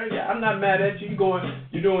 Okay, all right. Yeah, I'm not mad at you.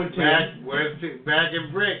 You're doing 10. Back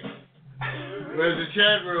in brick. Where's the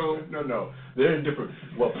chat room? No. They're in different.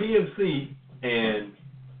 Well, PMC and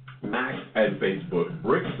Max and Facebook.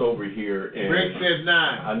 Brick's over here. And Brick said 9.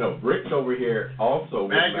 I know. Brick's over here also.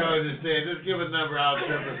 Max always said, just give a number out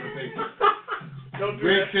there for pictures. Don't do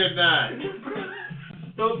Brick that. said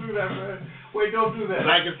 9. Don't do that, man. Wait, don't do that.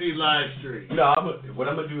 But I can see live stream. No, what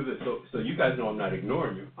I'm going to do is this. So you guys know I'm not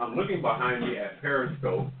ignoring you. I'm looking behind me at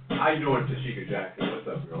Periscope. How you doing, Tashika Jackson? What's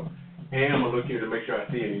up, girl? And I'm going to look here to make sure I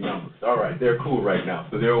see any numbers. All right, they're cool right now.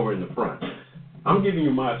 So they're over in the front. I'm giving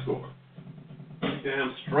you my score.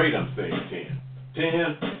 Damn straight I'm saying 10.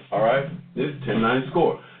 10, all right? This is 10-9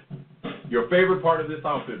 score. Your favorite part of this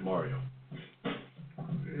outfit, Mario?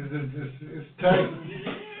 It's tight.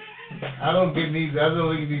 I don't think you need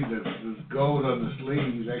this gold on the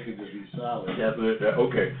sleeves. That could just be solid.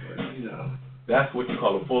 Okay. But, that's what you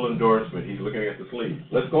call a full endorsement. He's looking at the sleeves.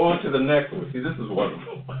 Let's go on to the next one. See, this is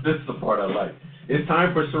wonderful. This is the part I like. It's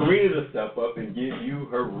time for Serena to step up and give you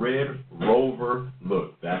her Red Rover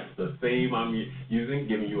look. That's the theme I'm using,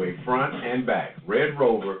 giving you a front and back. Red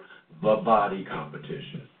Rover, the body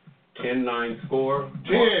competition. 10-9 score.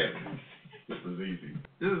 10. This is easy.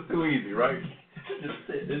 This is too easy, right?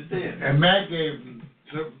 It's 10. And Matt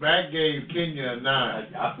gave Kenya a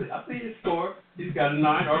 9. I see his score. He's got a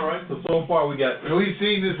 9. All right. So far we got. And we've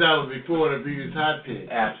seen this album before in the previous Hot Pick.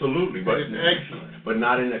 Absolutely, but it's excellent. But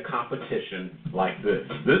not in a competition like this.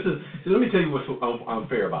 Let me tell you what's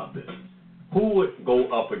unfair about this. Who would go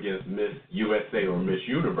up against Miss USA or Miss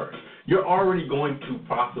Universe? You're already going to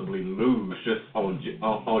possibly lose just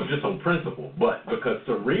on principle. But because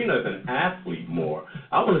Serena's an athlete more,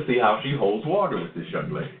 I want to see how she holds water with this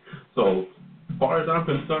young lady. So, as far as I'm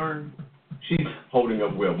concerned, she's holding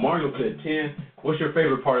up well. Mario said 10. What's your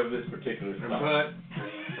favorite part of this particular Her style? butt,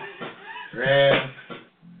 her ass.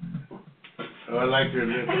 Oh, I like her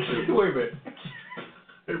lips too. Wait a minute.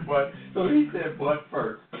 Her butt. So he said butt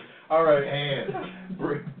first. All right. And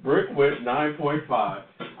Brick went 9.5.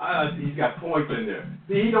 He's got points in there.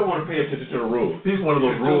 See, he don't want to pay attention to the rules. He's one of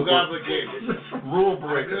those it's rule too complicated. rule I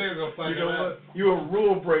breakers. knew you were gonna fuck You it know up. what? You're a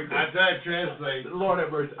rule breaker. I tried to translate. Lord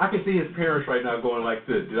have mercy. I can see his parents right now going like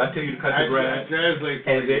this. Did I tell you to cut I the grass? translate for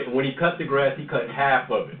And you. then when he cut the grass, he cut half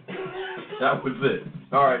of it. That was it.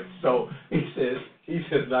 All right, so he says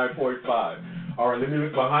 9.5. All right, let me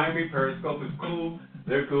look behind me. Periscope is cool.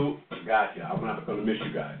 They're cool. Gotcha. I'm not going to miss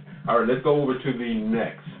you guys. All right, let's go over to the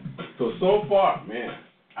next. So far, man,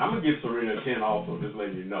 I'm going to give Serena a 10 also, just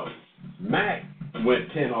letting you know. Mac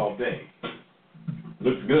went 10 all day.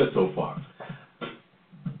 Looks good so far.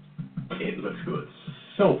 It looks good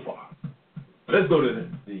so far. Let's go to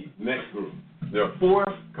the next group. There are 4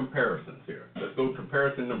 comparisons here. Let's go to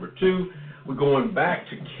comparison number 2. We're going back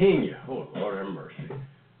to Kenya. Oh, Lord have mercy.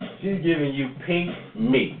 She's giving you pink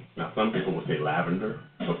meat. Now, some people will say lavender.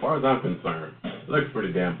 So far as I'm concerned, it looks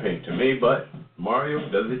pretty damn pink to me, but Mario,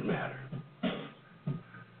 does it matter?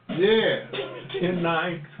 Yeah.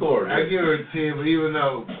 10-9 score. I give her a 10, even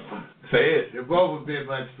though Say it. they're both a bit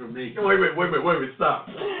much for me. Wait a minute, stop.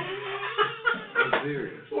 I'm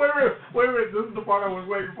serious. Wait a minute, this is the part I was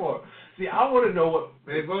waiting for. See, I want to know what...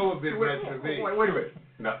 They both a bit much for me. Wait a minute.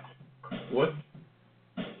 No.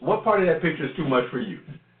 What part of that picture is too much for you?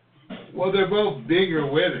 Well, they're both bigger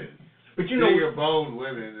women. But you know... Bigger boned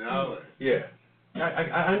women and all that. Yeah.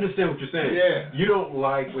 I understand what you're saying. Yeah. You don't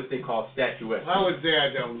like what they call statuesque. I would say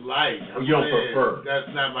I don't like. Oh, you don't prefer.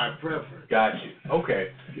 That's not my preference. Got you.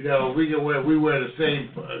 Okay. You know, we wear the same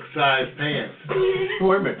size pants.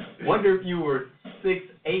 Wait a minute. Wonder if you were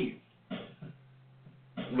 6'8".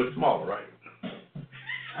 Look smaller, right?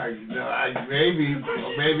 Maybe,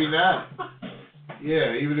 or maybe not.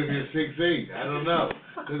 Yeah, even if you're 6'8", I don't know.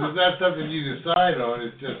 Because it's not something you decide on.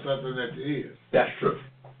 It's just something that is. That's true.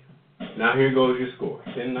 Now here goes your score.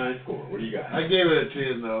 10-9 score. What do you got? I gave it a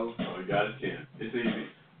 10, though. Oh, you got a 10. It's easy.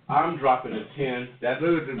 I'm dropping a 10. That's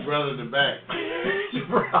Look at the brother in the back.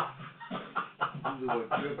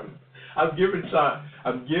 I'm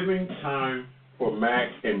giving time for Mac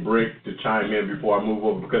and Brick to chime in before I move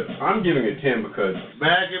over because I'm giving a 10 because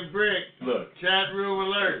Mac and Brick. Look. Chat room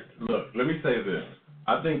alert. Look, let me say this.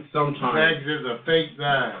 I think sometimes Mac is a fake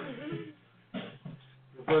 9.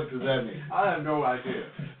 What does that mean? I have no idea.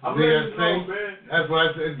 I'm fake? man. That's why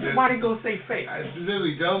I said. Somebody go say fake. I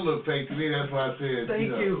really don't look fake to me. That's why I said. Thank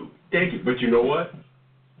you. But you know what?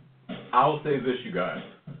 I'll say this, you guys.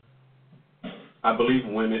 I believe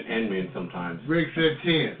women and men sometimes Rick said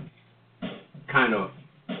 10. kind of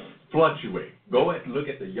fluctuate. Go and look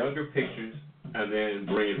at the younger pictures and then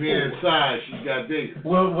bring it Being forward. size, she's got bigger.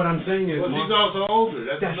 Well, what I'm saying is... Well, she's also older.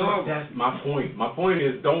 That's normal. That's my point. My point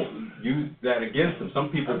is don't use that against them. Some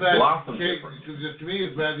people blossom different. Just to me,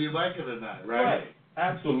 it's whether you like it or not, right? Right.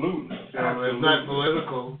 Absolutely. It's not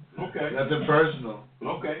political. Okay. Nothing personal.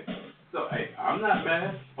 Okay. So, hey, I'm not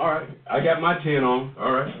mad. All right. I got my 10 on.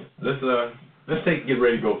 All right. Let's get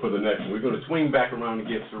ready to go for the next one. We're going to swing back around and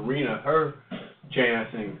give Serena her chance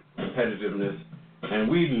and competitiveness. And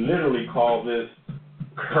we literally call this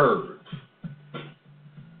curves.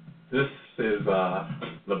 This is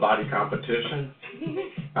the body competition.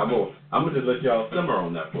 I'm gonna just let y'all simmer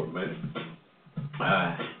on that for a minute.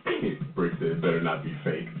 Brick said it better not be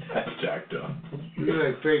fake. That's jacked up. You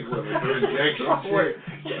like fake women. Injection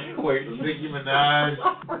shit. Wait. Nicki Minaj.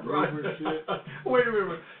 Rumor shit. Wait a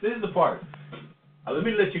minute. This is the part. Let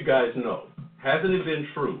me let you guys know. Hasn't it been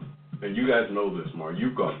true? And you guys know this, Mario.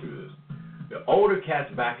 You've gone through this. The older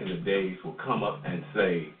cats back in the days will come up and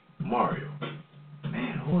say, Mario,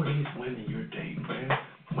 man, who are these women you're dating, man?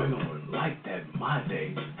 Women were like that in my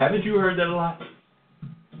day. Haven't you heard that a lot?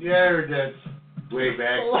 Yeah, I heard that way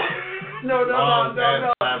back. No. Not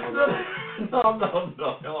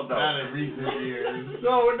in recent years.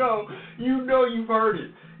 No. You know you've heard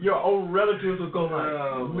it. Your old relatives will go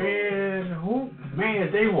like,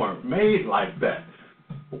 man, they weren't made like that.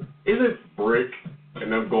 Isn't Brick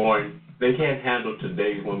and them going, they can't handle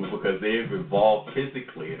today's women because they've evolved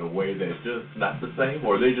physically in a way that's just not the same,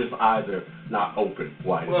 or they just either not open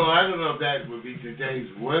wide. Well, I don't know if that would be today's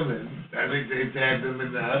women. I think they've had them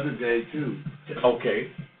in the other day, too.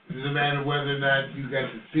 Okay. It doesn't matter whether or not you got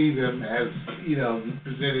to see them as,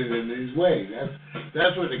 presented in these ways.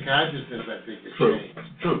 That's where the consciousness, I think, has changed.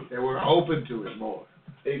 True. They were open to it more.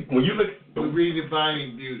 when you look, we're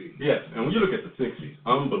redefining beauty. Yes, and when you look at the '60s,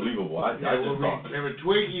 unbelievable. I just thought. Remember,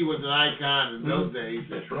 Twiggy was an icon in those days.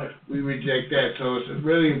 That's right. We reject that, so it's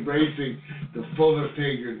really embracing the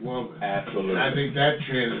fuller-figured woman. Absolutely. And I think that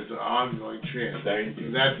trend is an ongoing trend. Thank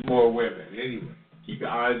you. That's more women, anyway. Keep your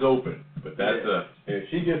eyes open, but that's if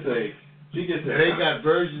she gets a. They got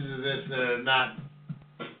versions of this that are not,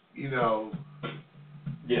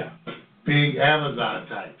 big Amazon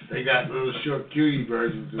types. They got little short cutie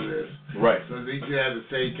versions of this. Right. So these two have the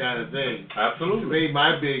same kind of thing. Absolutely. To me,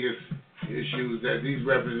 my biggest issue is that these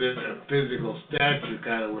represent a physical stature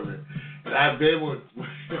kind of women. And I've been with.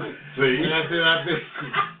 See? I said I've been.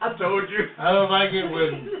 I told you. I don't like it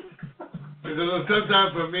when.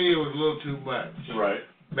 Sometimes for me it was a little too much. Right.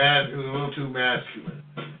 It was a little too masculine.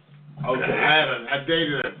 Okay. I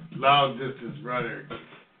dated a long distance runner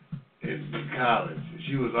in college.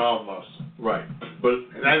 She was all muscle. Right.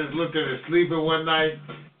 And I just looked at her sleeping one night.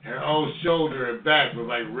 Her whole shoulder and back was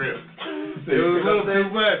like ripped. It was a little too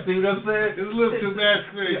much. See what I'm saying? It was a little too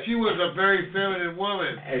masculine. She was a very feminine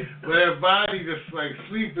woman, but her body just like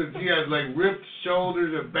sleeping. She had like ripped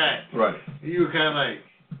shoulders and back. Right. And you were kind of like,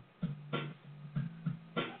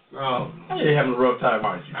 oh. You're having a rough time,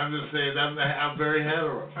 aren't you? I'm just saying, I'm very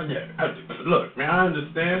hetero. Look, man, I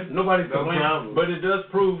understand. Nobody's No complaining, problem. but it does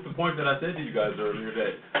prove the point that I said to you guys earlier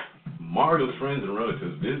that Mario's friends and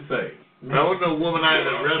relatives did say. I was no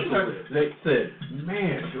womanizer wrestle with. They said,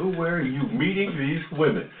 man, dude, where are you meeting these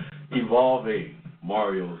women? Evolve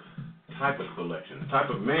Mario's type of selection, the type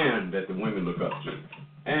of man that the women look up to.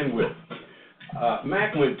 And with.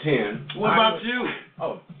 Mac went 10. What about you?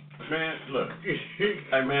 Oh, man, look.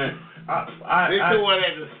 Hey, man. This is one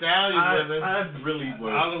that the stallion women. I really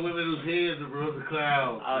was. All the women whose heads are above the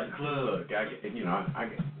clouds. Look, I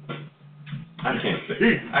can't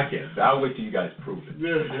say. I'll wait till you guys prove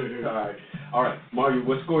it. All right. Mario,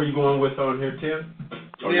 what score are you going with on here? 10?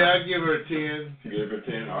 I give her a 10. You give her a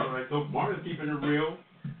 10. All right. So Mario's keeping it real.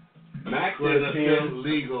 Max is 10. Still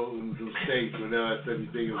legal in some states whenever I said you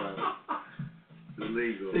think about it.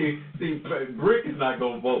 Illegal. See, Brick is not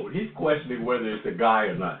going to vote. He's questioning whether it's a guy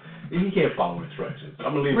or not. He can't follow instructions.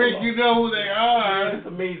 I'm going to leave Brick, him alone. you know who they are. It's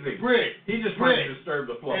amazing. Brick. He's just trying to disturb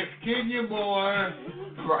the flow. It's Kenya Moore.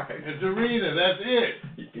 Right. And Serena. That's it.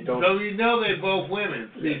 You don't. So you know they're both women.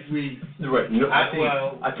 Right. No,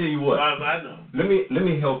 I tell you what. I know. Let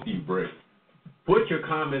me help you, Brick. Put your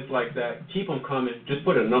comments like that. Keep them coming. Just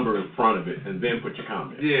put a number in front of it, and then put your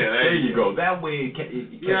comment. Yeah, there you go. That way, it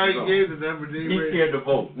you already gave the number. He's scared to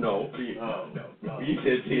vote. No. No. He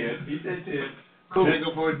said 10. Cool. Take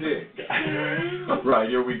him for a dick. Right.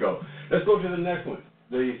 Here we go. Let's go to the next one.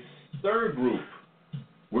 The third group.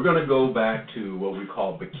 We're going to go back to what we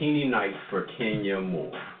call Bikini Night for Kenya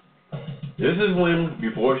Moore. This is when,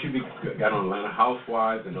 before she got on Atlanta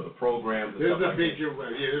Housewives and other programs. This is a picture.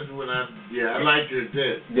 This is when I like her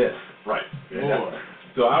this. Yes, right. More.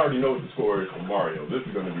 So I already know what the score is for Mario. This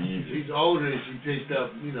is going to be easy. She's older and she picked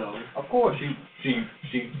up, Of course, she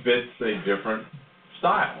fits a different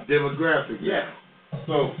style. Demographic. Yeah.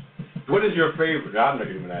 So, what is your favorite? I'm not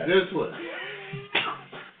even asking. This one.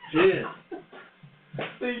 Yeah.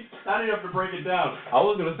 See, I didn't have to break it down. I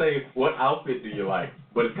was going to say, what outfit do you like?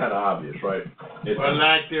 But it's kind of obvious, right? Or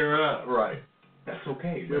lack thereof. Right. That's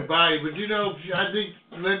okay. Her body. But I think,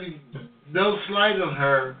 no slight on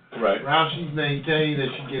her. Right. For how she's maintained as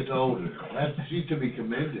she gets older. She's to be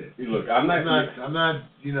commended. Look, I'm not, I'm not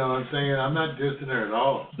dissing her at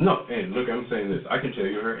all. No, and look, I'm saying this. I can tell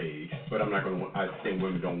you her age, but I'm not going to, I think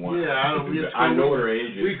women don't want I don't. to do that. I know what her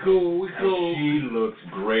age is. We cool. And she looks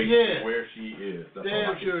great where she is. That's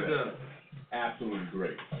damn sure does. Absolutely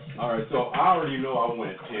great. All right, so I already know I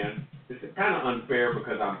went 10. It's kind of unfair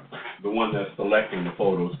because I'm the one that's selecting the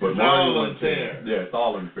photos, but Mario went 10. Yeah, it's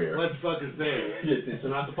all unfair. What the fuck is fair? It's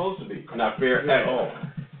not supposed to be. Not fair at all.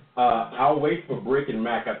 I'll wait for Brick and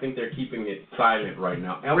Mac. I think they're keeping it silent right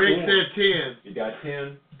now. Brick said 10. You got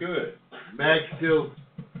 10? Good. Mac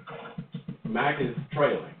is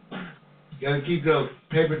trailing. You gotta keep those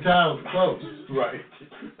paper towels close. Right.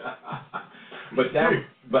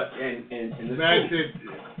 and the Mac said,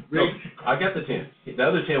 Rick. No, I got the 10. The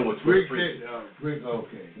other 10 was Rick free. said, Rick,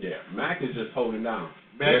 okay. Yeah, Mac is just holding down.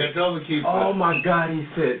 Mac, I told him to keep. Oh my God, he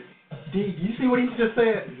said. You see what he just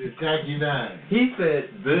said? It's a tacky 9. He said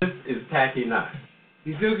this is tacky 9.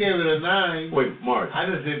 He still gave it a 9. Wait, Mario. I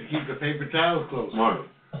just said keep the paper towels close. Mario.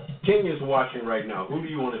 Kenya's watching right now. Who do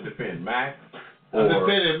you want to defend, Mac? I'm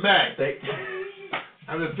defending Mac.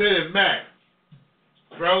 I'm defending Mac.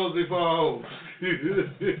 Pros before hoes.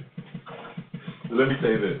 Let me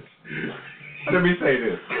say this.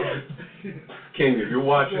 Kenya, if you're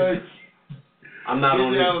watching, I'm not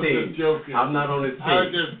on his team. Just joking. I'm not on his team. I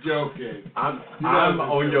was just joking. I'm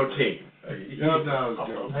on your team.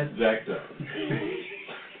 That's jacked up.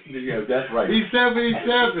 Yeah, that's right. He's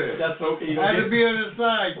 77. That's okay. I had to be on his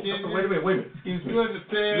side, kid. Wait a minute. Excuse me. You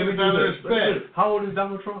understand? Without respect. How old is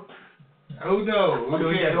Donald Trump? Who knows?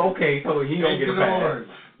 Okay, so he don't get a pass.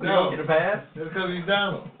 He don't get a pass? That's because he's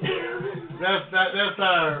Donald. That's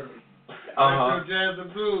our jazz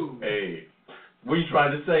and blues. Hey, what are you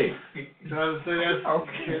trying to say? Trying to say that's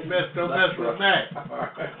okay. Don't mess with Mac. All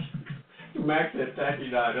right. Mac said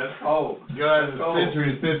 $39. That's cold. Guys, the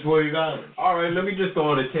century spent $20. All right, let me just go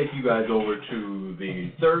on and take you guys over to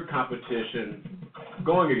the third competition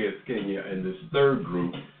going against Kenya in this third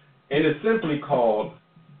group, and it's simply called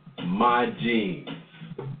My Jeans.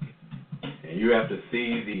 And you have to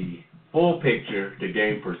see the full picture to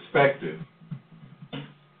gain perspective.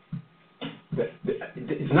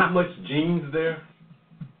 There's not much jeans there,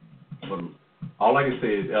 but all I can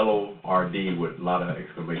say is LORD with a lot of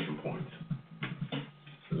exclamation points.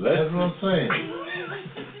 That's what I'm saying.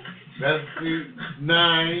 That's 9.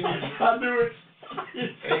 I knew it.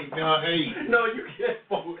 8. No, you can't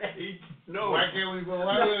vote 8. No. Why can't we vote?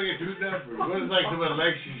 Why do we get 2 numbers? What is like some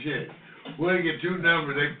election shit? We get 2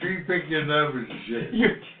 numbers. They pick your numbers and shit. You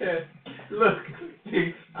can't. Look,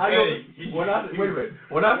 see, when I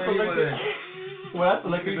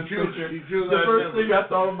selected this picture, the first thing I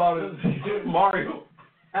thought about is Mario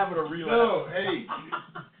having a relapse. No, 8,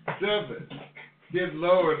 7. Get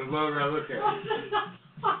lower the longer I look at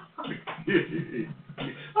it.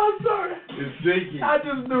 I'm sorry. It's sinking. I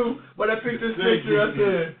just knew when I picked this picture, I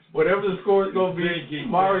said, whatever the score is going to be,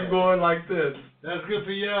 Mario's going like this. That's good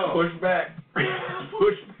for y'all. Push back.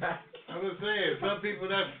 Push back. I'm just saying, some people,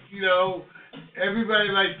 that's, everybody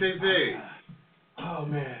likes their thing. Oh,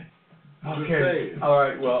 man. Okay. All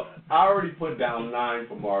right, well, I already put down 9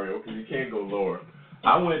 for Mario because you can't go lower.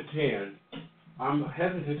 I went 10. I'm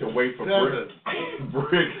hesitant to wait for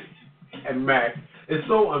Brick and Mac. It's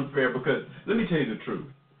so unfair because, let me tell you the truth.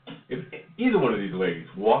 If either one of these ladies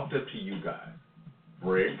walked up to you guys,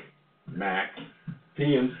 Brick, Mac,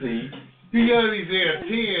 PMC, you gotta be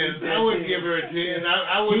saying 10. I wouldn't give her a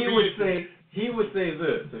 10. He would say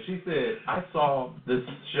this. So she said, I saw this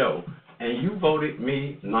show and you voted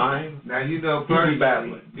me 9. Now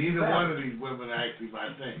personally, neither one of these women are actually my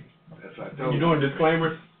thing. That's what I told you. You doing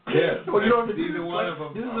disclaimers? Yeah. Well, you don't have to neither one of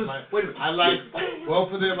them. Wait a minute. I like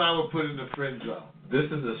both of them. I would put in the friend zone. This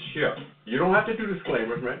is a show. You don't have to do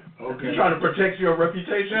disclaimers, man. Okay. You're trying to protect your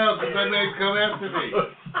reputation. No, because they may come after me.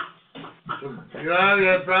 I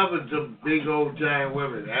had problems with some big old giant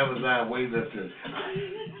women, Amazon weightlifters.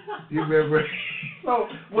 You remember? So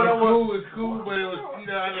it's cool, but it was,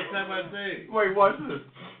 other time I say. Wait, watch this.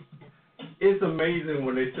 It's amazing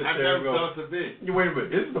when they sit there and go. Wait a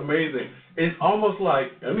minute. It's amazing. It's almost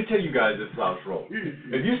like, let me tell you guys this South Roll.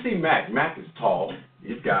 If you see Mac is tall.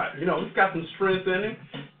 He's got some strength in him,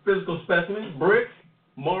 physical specimen. Brick,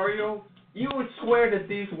 Mario, you would swear that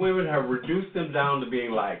these women have reduced them down to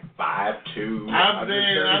being like 5'2". I'm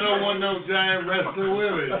saying I don't want no giant wrestling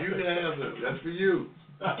women. You can have them. That's for you.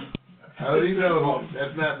 How do you know?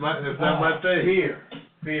 That's not my thing.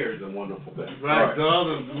 Fear is a wonderful thing. Right. So all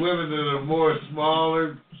the women that are more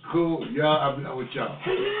smaller, cool, y'all, I'm with y'all.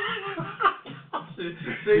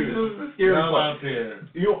 Y'all out there.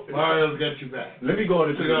 Mario's got your back. Let me go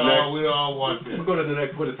to the next. We all want this. Let me go to the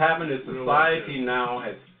next. What has happened is society now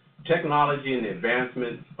has technology and the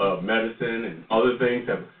advancement of medicine and other things.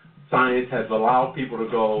 Science has allowed people to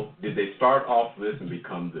go, did they start off this and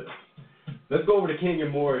become this? Let's go over to Kenya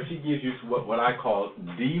Moore. She gives you what I call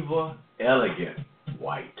diva elegant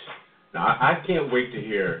white. Now, I can't wait to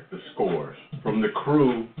hear the scores from the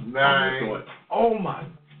crew. 9. Oh, my.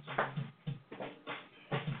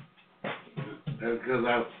 That's because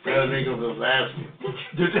I fell think of the last one.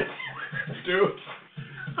 Dude.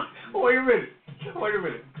 Wait a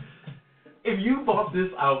minute. If you bought this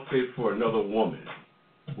outfit for another woman,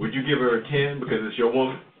 would you give her a 10 because it's your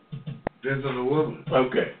woman? This is a woman.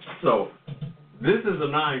 Okay. So, this is a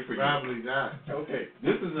 9 for you. Probably not. Okay.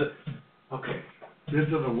 This is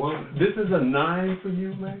a woman. This is a 9 for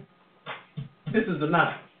you, man? This is a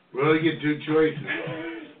 9. Well, you get 2 choices.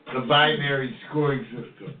 The binary scoring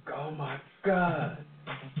system. Oh, my God.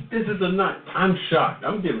 This is a 9. I'm shocked.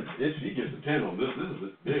 I'm giving this. She gets a 10 on this.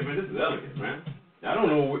 This is elegant, man. I don't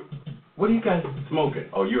know. What are you guys smoking?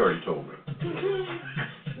 Oh, you already told me.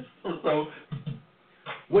 So,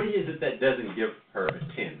 what is it that doesn't give her a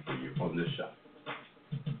 10 for you on this shot?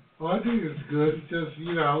 Well, I think it's good. It's just,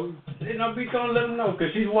 And I'll be going to let them know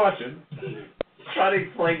because she's watching. Try to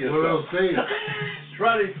explain yourself. What else say?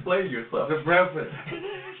 Try to explain yourself. The preference.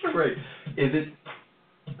 Great. it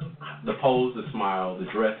the pose, the smile, the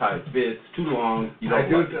dress, how it fits, too long? You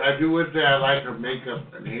don't like it? I do with that. I like her makeup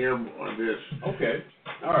and hair on this. Okay.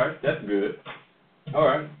 All right. That's good. All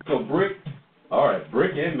right. So Brick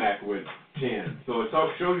and Mac went 10. So it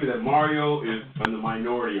shows you that Mario is in the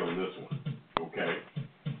minority on this one. Okay.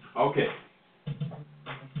 Okay.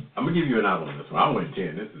 I'm going to give you an out on this one. I went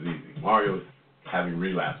 10. This is easy. Mario's having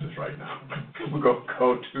relapses right now. We're going to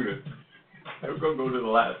go to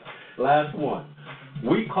the last one.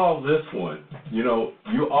 We call this one,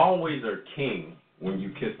 you always are king when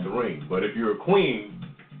you kiss the ring. But if you're a queen,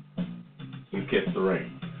 you kiss the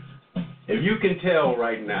ring. If you can tell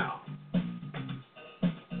right now,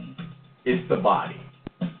 it's the body.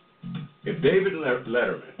 If David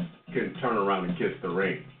Letterman can turn around and kiss the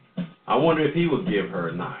ring, I wonder if he would give her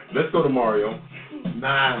a 9. Let's go to Mario.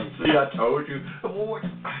 9. See, I told you.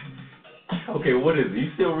 Okay, what is it?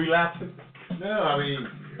 You still relapsing? No, I mean,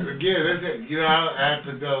 again, I have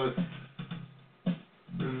to go.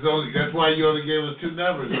 That's why you only gave us 2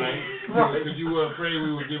 numbers, right? Right. Because you were afraid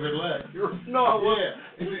we would give it less. No, I wasn't.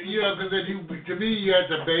 Yeah. Because to me, you have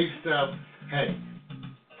to base stuff, hey,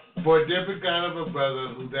 for a different kind of a brother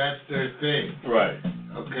who that's their thing. Right.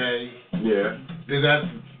 Okay? Yeah. Then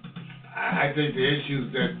I think the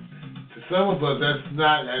issue that to some of us, that's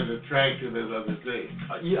not as attractive as other things.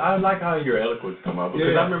 I like how your eloquence come up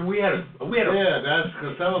because I remember we had a that's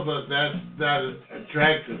because some of us that's not as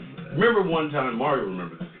attractive. Remember one time, Mario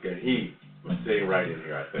remembers this again. He was sitting right in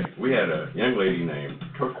here, I think. We had a young lady named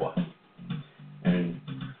Turquoise, and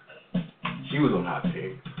she was on Hot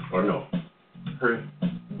PiXX, or no, her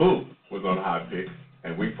boo was on Hot PiXX,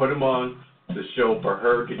 and we put him on the show for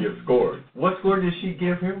her to give scores. What score did she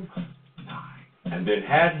give him? 9. And then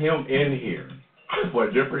had him in here for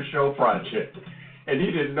a different show project, and he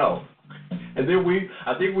didn't know. And then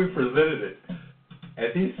I think we presented it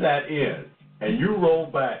as he sat in, and you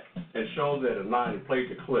rolled back and showed that a 9 and played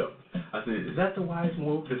the clip. I said, is that the wise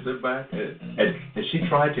move to sit back? And she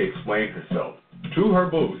tried to explain herself to her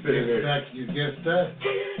boo sitting there. You get stuck?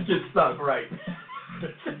 Get stuck, right.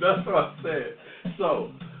 That's what I said.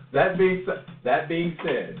 So, that being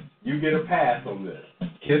said, you get a pass on this.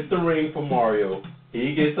 Kiss the ring for Mario.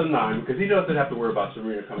 He gets a 9 because he doesn't have to worry about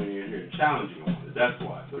Serena coming in here and challenging him on it. That's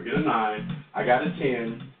why. So get a 9. I got a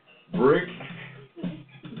 10. Brick,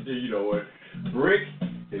 you know what? Brick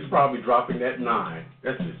is probably dropping that 9.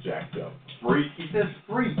 That's just jacked up. Freak. He says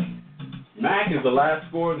freak. Mac is the last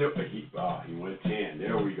score. He went 10.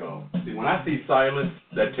 There we go. See, when I see silence,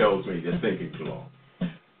 that tells me they're thinking too long.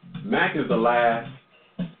 Mac is the last.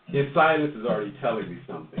 His silence is already telling me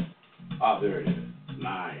something. There it is.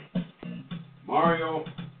 9. Mario,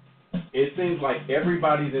 it seems like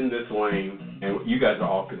everybody's in this lane, and you guys are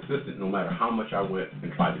all consistent no matter how much I went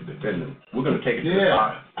and tried to defend them. We're going to take it to the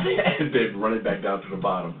bottom and then run it back down to the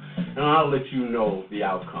bottom. And I'll let you know the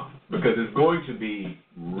outcome because it's going to be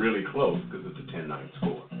really close because it's a 10-9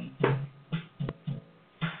 score.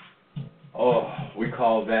 Oh, we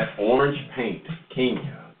call that orange paint,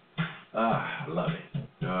 Kenya. I love it.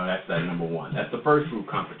 That's that number 1. That's the first group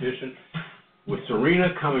competition. With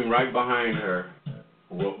Serena coming right behind her,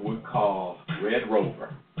 what we call Red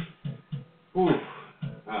Rover.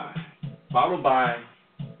 Followed by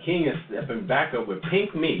Kenya stepping back up with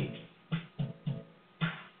Pink Me.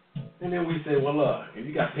 And then we said, well, if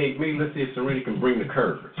you got Pink Me, let's see if Serena can bring the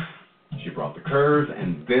curves. She brought the curves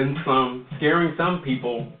and then some, scaring some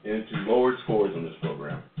people into lower scores on this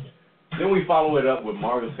program. Then we follow it up with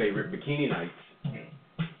Mario's favorite, Bikini Nights.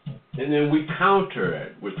 And then we counter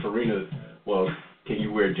it with Serena's, well, can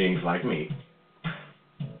you wear jeans like me?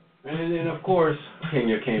 And then, of course,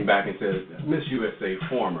 Kenya came back and said, Miss USA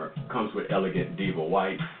former comes with elegant diva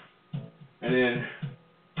white. And then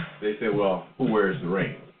they said, well, who wears the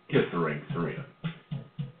ring? Kiss the ring, Serena.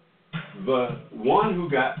 The one who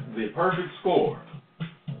got the perfect score,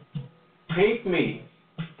 Pink Me,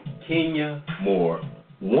 Kenya Moore,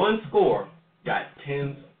 1 score, got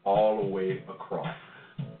 10s all the way across.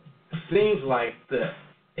 Seems like the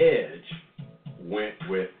edge went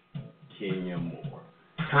with Kenya Moore.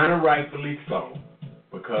 Kind of rightfully so,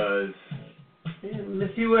 because Miss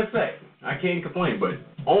USA, I can't complain, but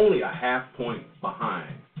only a half point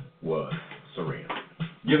behind was Serena.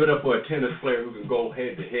 Give it up for a tennis player who can go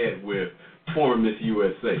head to head with former Miss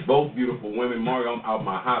USA. Both beautiful women. Mario, I'm out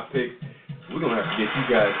my hot picks. We're going to have to get you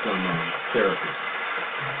guys some therapy.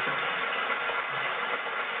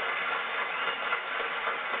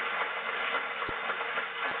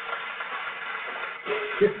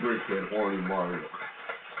 Rick said horny Mario.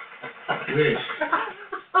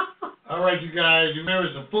 I All right, you guys. Remember,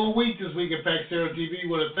 it's a full week this week at Pax Stereo TV.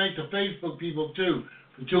 Want to thank the Facebook people, too,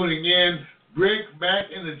 for tuning in. Brick,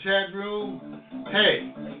 back in the chat room.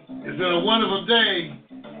 Hey, it's been a wonderful day.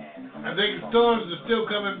 I think the storms are still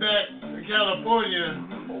coming back to California,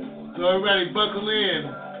 so everybody buckle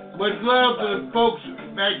in. Much love to the folks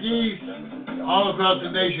back east, all across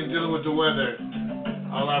the nation dealing with the weather.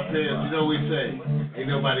 All our fans, you know what we say, ain't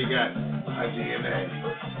nobody got our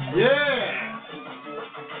DNA. Yeah!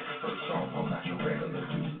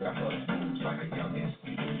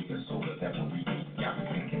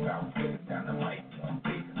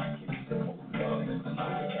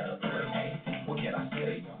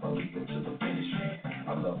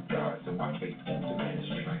 I love God, so my faith won't diminish.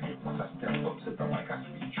 Once I step up to the mic, I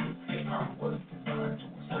speak truth. I wasn't designed to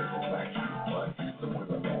expose the flagship, but somewhere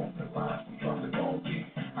along the line, we dropped the ball again.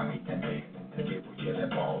 I made that man in the mirror, yeah, that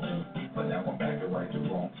ball too. But now I'm back to right the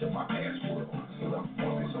wrong to my past world. So I'm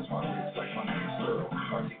focused on my lips like my name's Earl.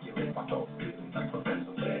 Articulate my thoughts clearly like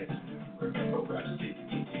Professor Laz. Do you remember Rap City?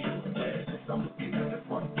 Get to hear the last. I'm looking at the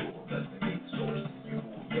front door, less than 8 source. You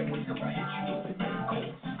fool, yeah, wait till I hit you with the main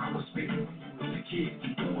course. I was spitting when you was a kid.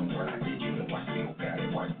 Keep doing what I did, you know I still got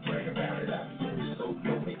it. Why you brag about it? I be on this so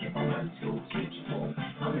low, making my money so sensual.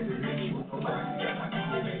 I'm in the ritual, but I got my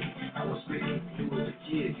DNA. I was spitting when you was a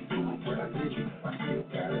kid. Keep doing what I did, you know I still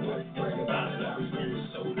got it. Why you brag about it? I be on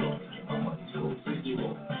this so low, making my money so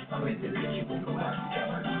sensual. I'm in the ritual, but I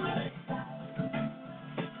got my DNA.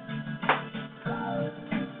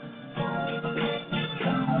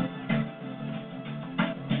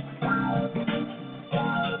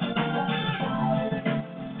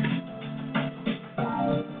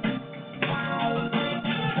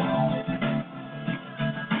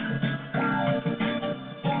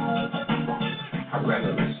 I'd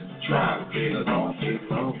rather listen to trial, get along,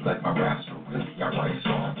 like my raps from really, I write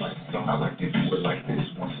songs. I like to do it like this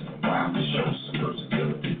once in a while to show some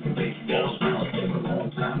versatility for baby girls. It's been a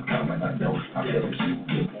long time coming, I know. I'm feeling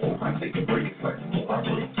super more. I take a break, it's like the more I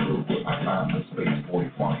break through. I find the space,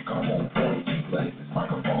 boy, funk, come on point. Bless this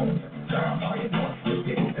microphone every time I am on.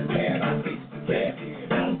 Get in the bad, I face the bad.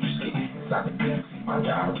 Don't you see? Inside the music, see my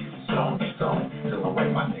diary, song to song. Till I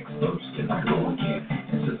write my next verse, then I go again.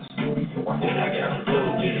 Into the studio, I think I gotta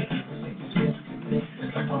go again. Sing this music to me,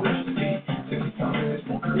 it's like my recipe. To be honest, it's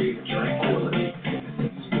more creative, tranquility. Sing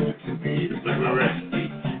this music to me, it's like my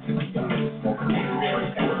recipe. To be honest, it's more creative,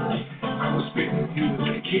 tranquility. I was spitting when you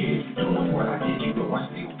was a kid, doing what I did, you know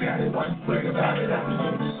I still got it. Why you brag about it? I be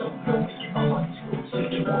doing it so low, making my money so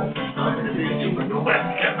sensual. I'm in the video, but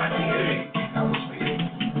nobody got my DNA. I was spitting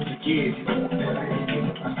when you was a kid, you know what I did, you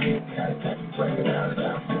know I still got it. Why you brag about it?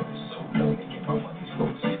 I be doing it so low, making my money so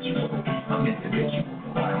sensual. I'm in the video, but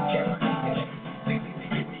nobody got my DNA. Think they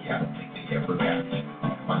get me, I don't think they ever got me.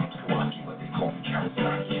 My name's Kawaki, but they call me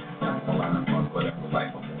Kawasaki. I'm a lot of fun, whatever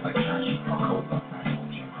life, I'm more like Shashi. I'm cold, I told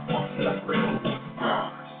you, I'm off like Red Bull.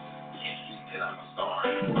 Can't you see that I'm a star?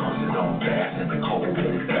 Because it's on fast and the cold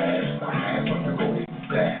really fast. I have on the road even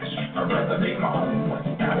fast. I'd rather make my own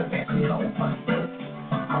money, not advance me loan money.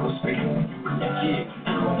 I was spitting when you was a kid,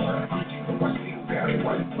 you know what I did, you know I still got it.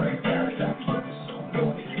 Why you brag about it? I be on this so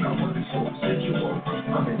low, making my money so sensual.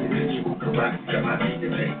 I'm in the ritual, karate, got my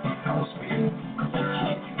DNA. I was spitting when you was a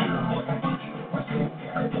kid, you know what I did, you know I still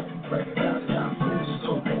got it. Why you brag about it? I be on this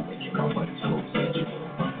so low, making my money so sensual.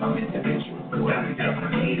 I'm in the ritual, karate, got my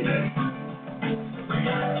DNA.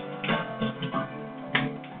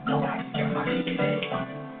 Nobody got my DNA.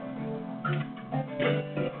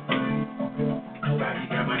 Nobody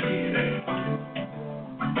got my DNA.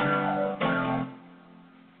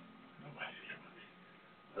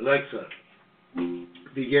 Alexa,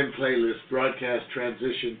 begin playlist, broadcast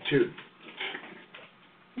transition 2.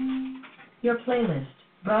 Your playlist,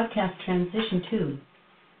 broadcast transition 2.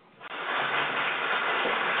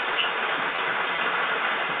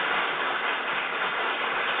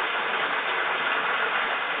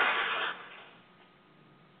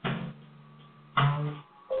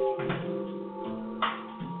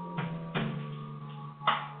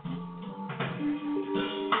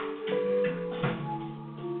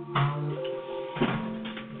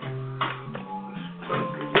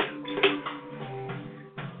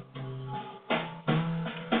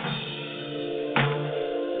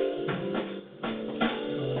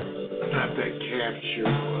 Not that capture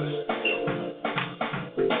was.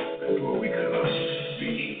 That's what we could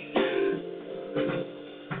be.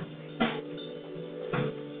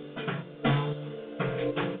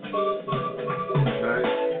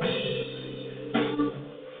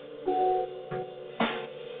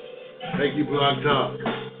 Thank you, Blog Talk.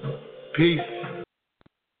 Peace.